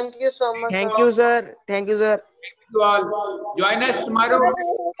now? Thank you so much. Thank you, sir. Thank you, sir. Thank you all. Join us tomorrow. I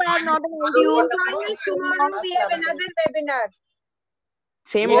hope I have not annoyed you. Please join us tomorrow. We have another webinar.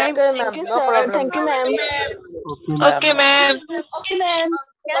 Same time. Okay, ma'am. No problem. Thank you, ma'am. Okay, ma'am. Okay, ma'am.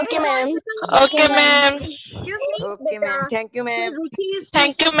 Okay, ma'am. Okay, ma'am. Excuse me, Okay, ma'am. beta. Thank you, ma'am. Ruchi is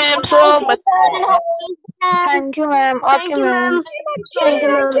Thank you, ma'am, speaking. so much. Thank you, ma'am. Okay, ma'am. Thank you,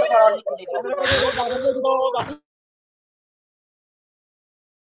 ma'am.